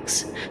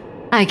thanks.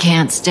 I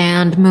can't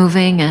stand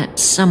moving at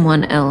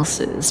someone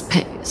else's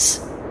pace.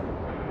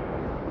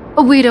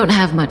 We don't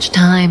have much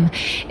time.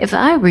 If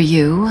I were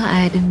you,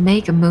 I'd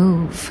make a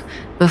move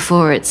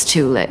before it's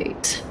too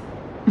late.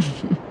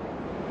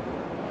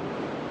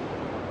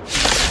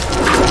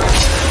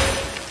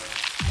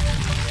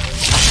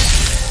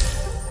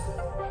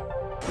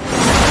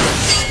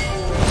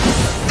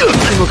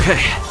 I'm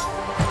okay.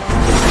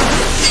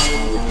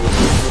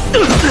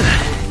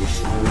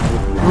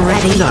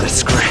 Ready? Not a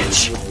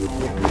scratch.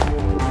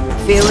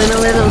 Feeling a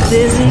little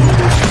dizzy?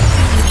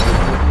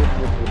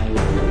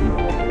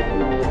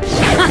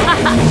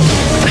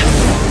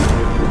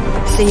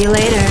 See you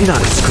later.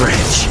 Not a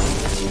scratch.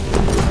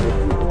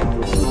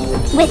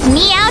 With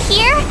me out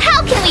here,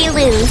 how can we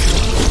lose?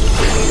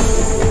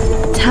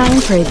 Time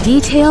for a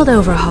detailed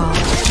overhaul.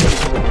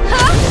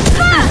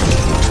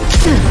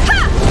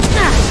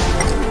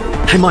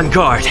 I'm on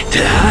guard. You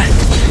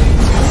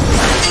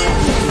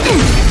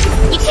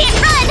can't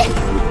run!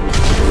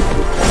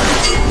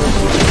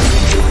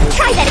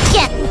 Try that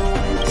again!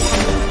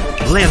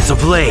 Lance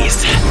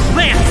ablaze.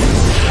 Lance!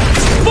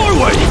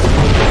 Forward!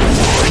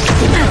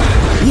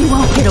 You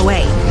won't get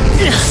away.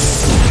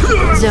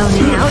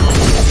 Zoning out.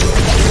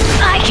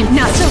 I can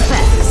not so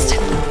fast.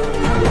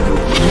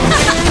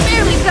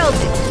 Barely felt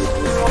it.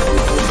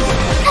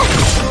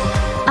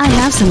 I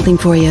have something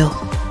for you.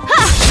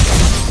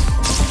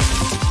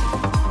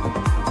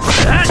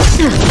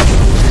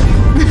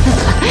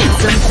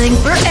 Something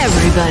for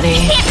everybody.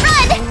 You can't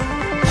run!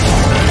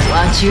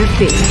 Watch your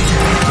feet.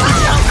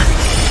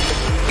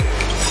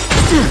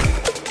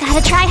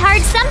 Gotta try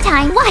hard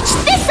sometime. Watch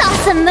this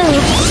awesome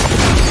move!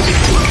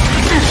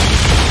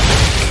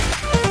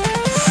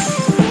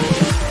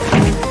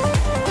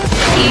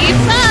 Keep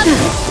up!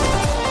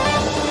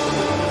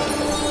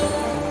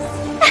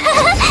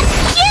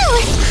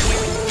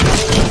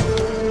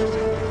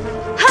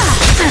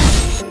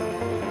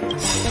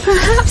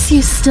 Perhaps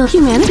you still...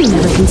 Humanity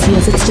never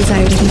conceals its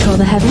desire to control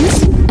the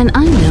heavens, and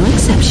I'm no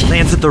exception.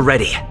 Lance at the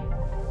ready.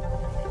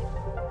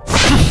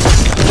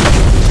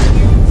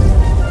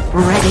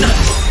 Ready?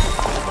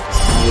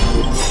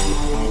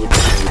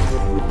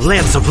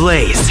 Lance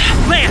ablaze.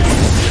 Lance!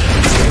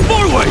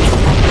 Forward!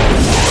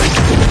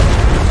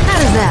 How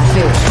does that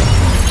feel?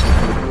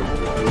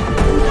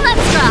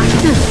 Let's rock!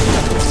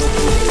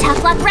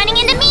 Tough luck running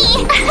into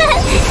me!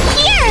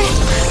 Here!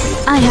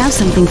 I have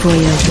something for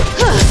you.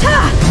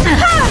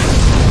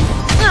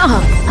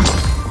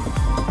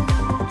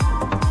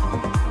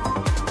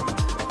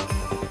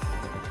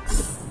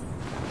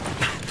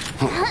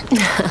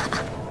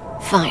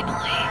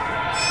 Finally.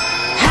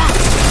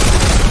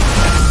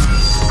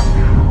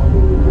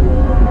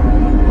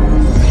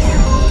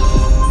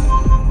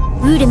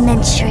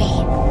 Rudimentary.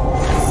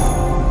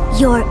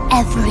 Your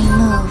every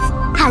move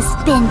has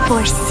been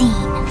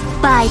foreseen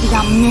by the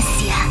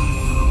Omniscient.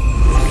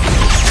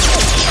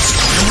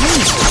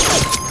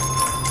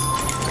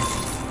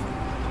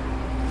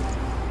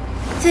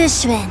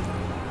 Fushun,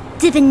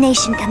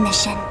 Divination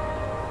Commission.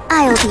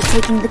 I'll be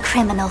taking the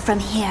criminal from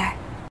here.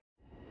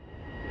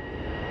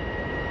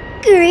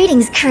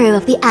 Greetings, crew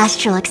of the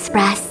Astral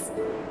Express.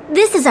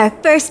 This is our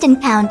first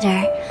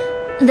encounter.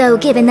 Though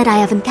given that I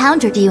have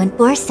encountered you in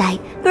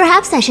foresight,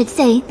 perhaps I should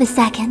say the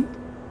second.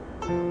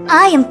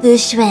 I am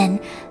Fushun,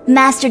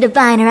 Master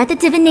Diviner at the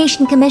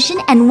Divination Commission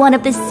and one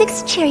of the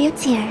 6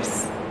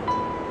 charioteers.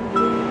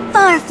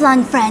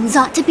 Far-flung friends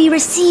ought to be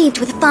received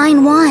with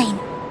fine wine.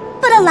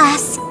 But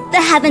alas,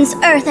 the heavens,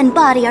 earth, and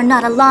body are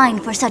not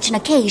aligned for such an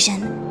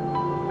occasion.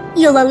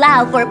 You'll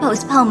allow for a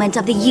postponement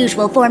of the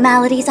usual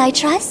formalities, I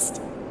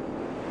trust?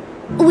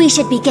 We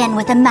should begin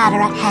with the matter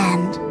at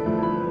hand.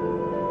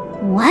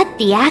 What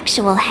the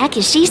actual heck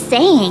is she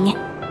saying?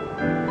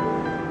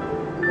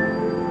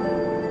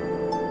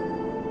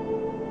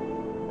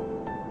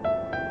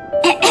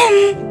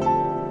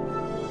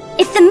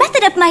 If the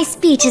method of my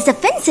speech is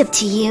offensive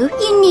to you,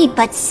 you need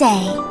but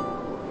say.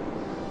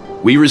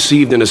 We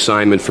received an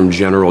assignment from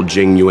General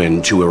Jing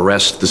Yuan to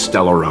arrest the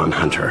Stellaron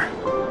hunter.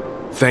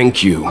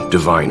 Thank you,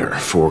 Diviner,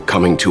 for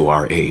coming to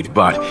our aid,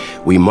 but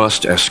we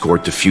must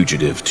escort the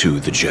fugitive to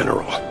the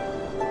General.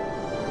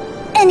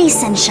 An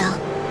essential.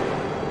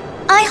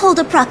 I hold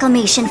a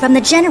proclamation from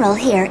the General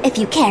here if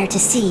you care to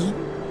see.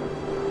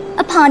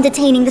 Upon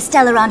detaining the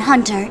Stellaron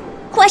hunter,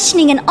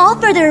 questioning and all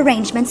further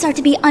arrangements are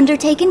to be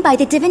undertaken by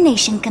the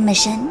Divination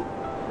Commission.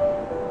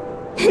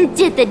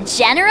 Did the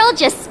General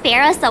just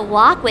spare us a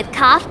walk with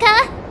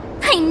Kafka?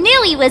 I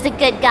knew he was a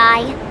good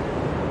guy.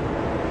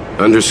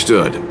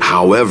 Understood.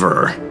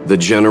 However, the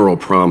General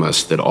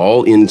promised that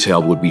all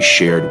intel would be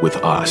shared with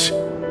us.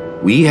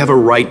 We have a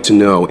right to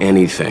know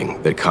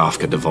anything that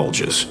Kafka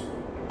divulges.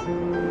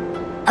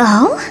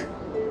 Oh?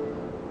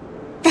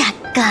 That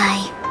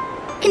guy.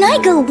 Can I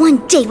go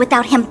one day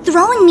without him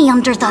throwing me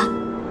under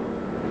the...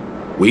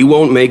 We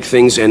won't make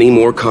things any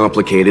more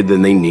complicated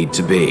than they need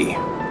to be.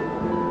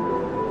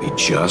 We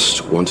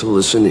just want to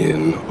listen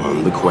in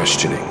on the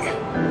questioning.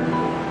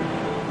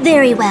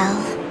 Very well.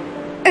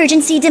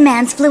 Urgency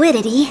demands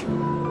fluidity.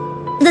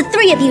 The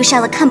three of you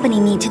shall accompany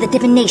me to the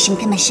Divination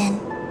Commission.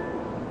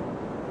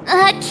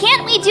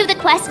 Can't we do the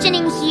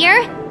questioning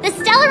here? The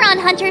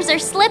Stellaron hunters are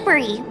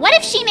slippery. What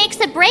if she makes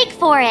a break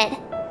for it?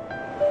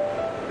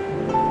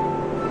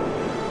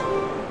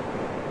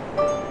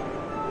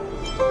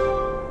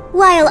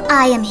 While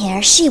I am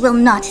here, she will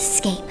not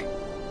escape.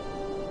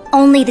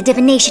 Only the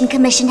Divination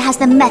Commission has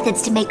the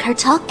methods to make her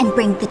talk and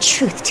bring the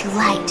truth to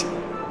light.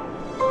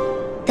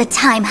 The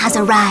time has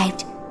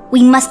arrived.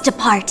 We must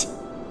depart.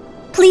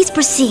 Please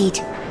proceed.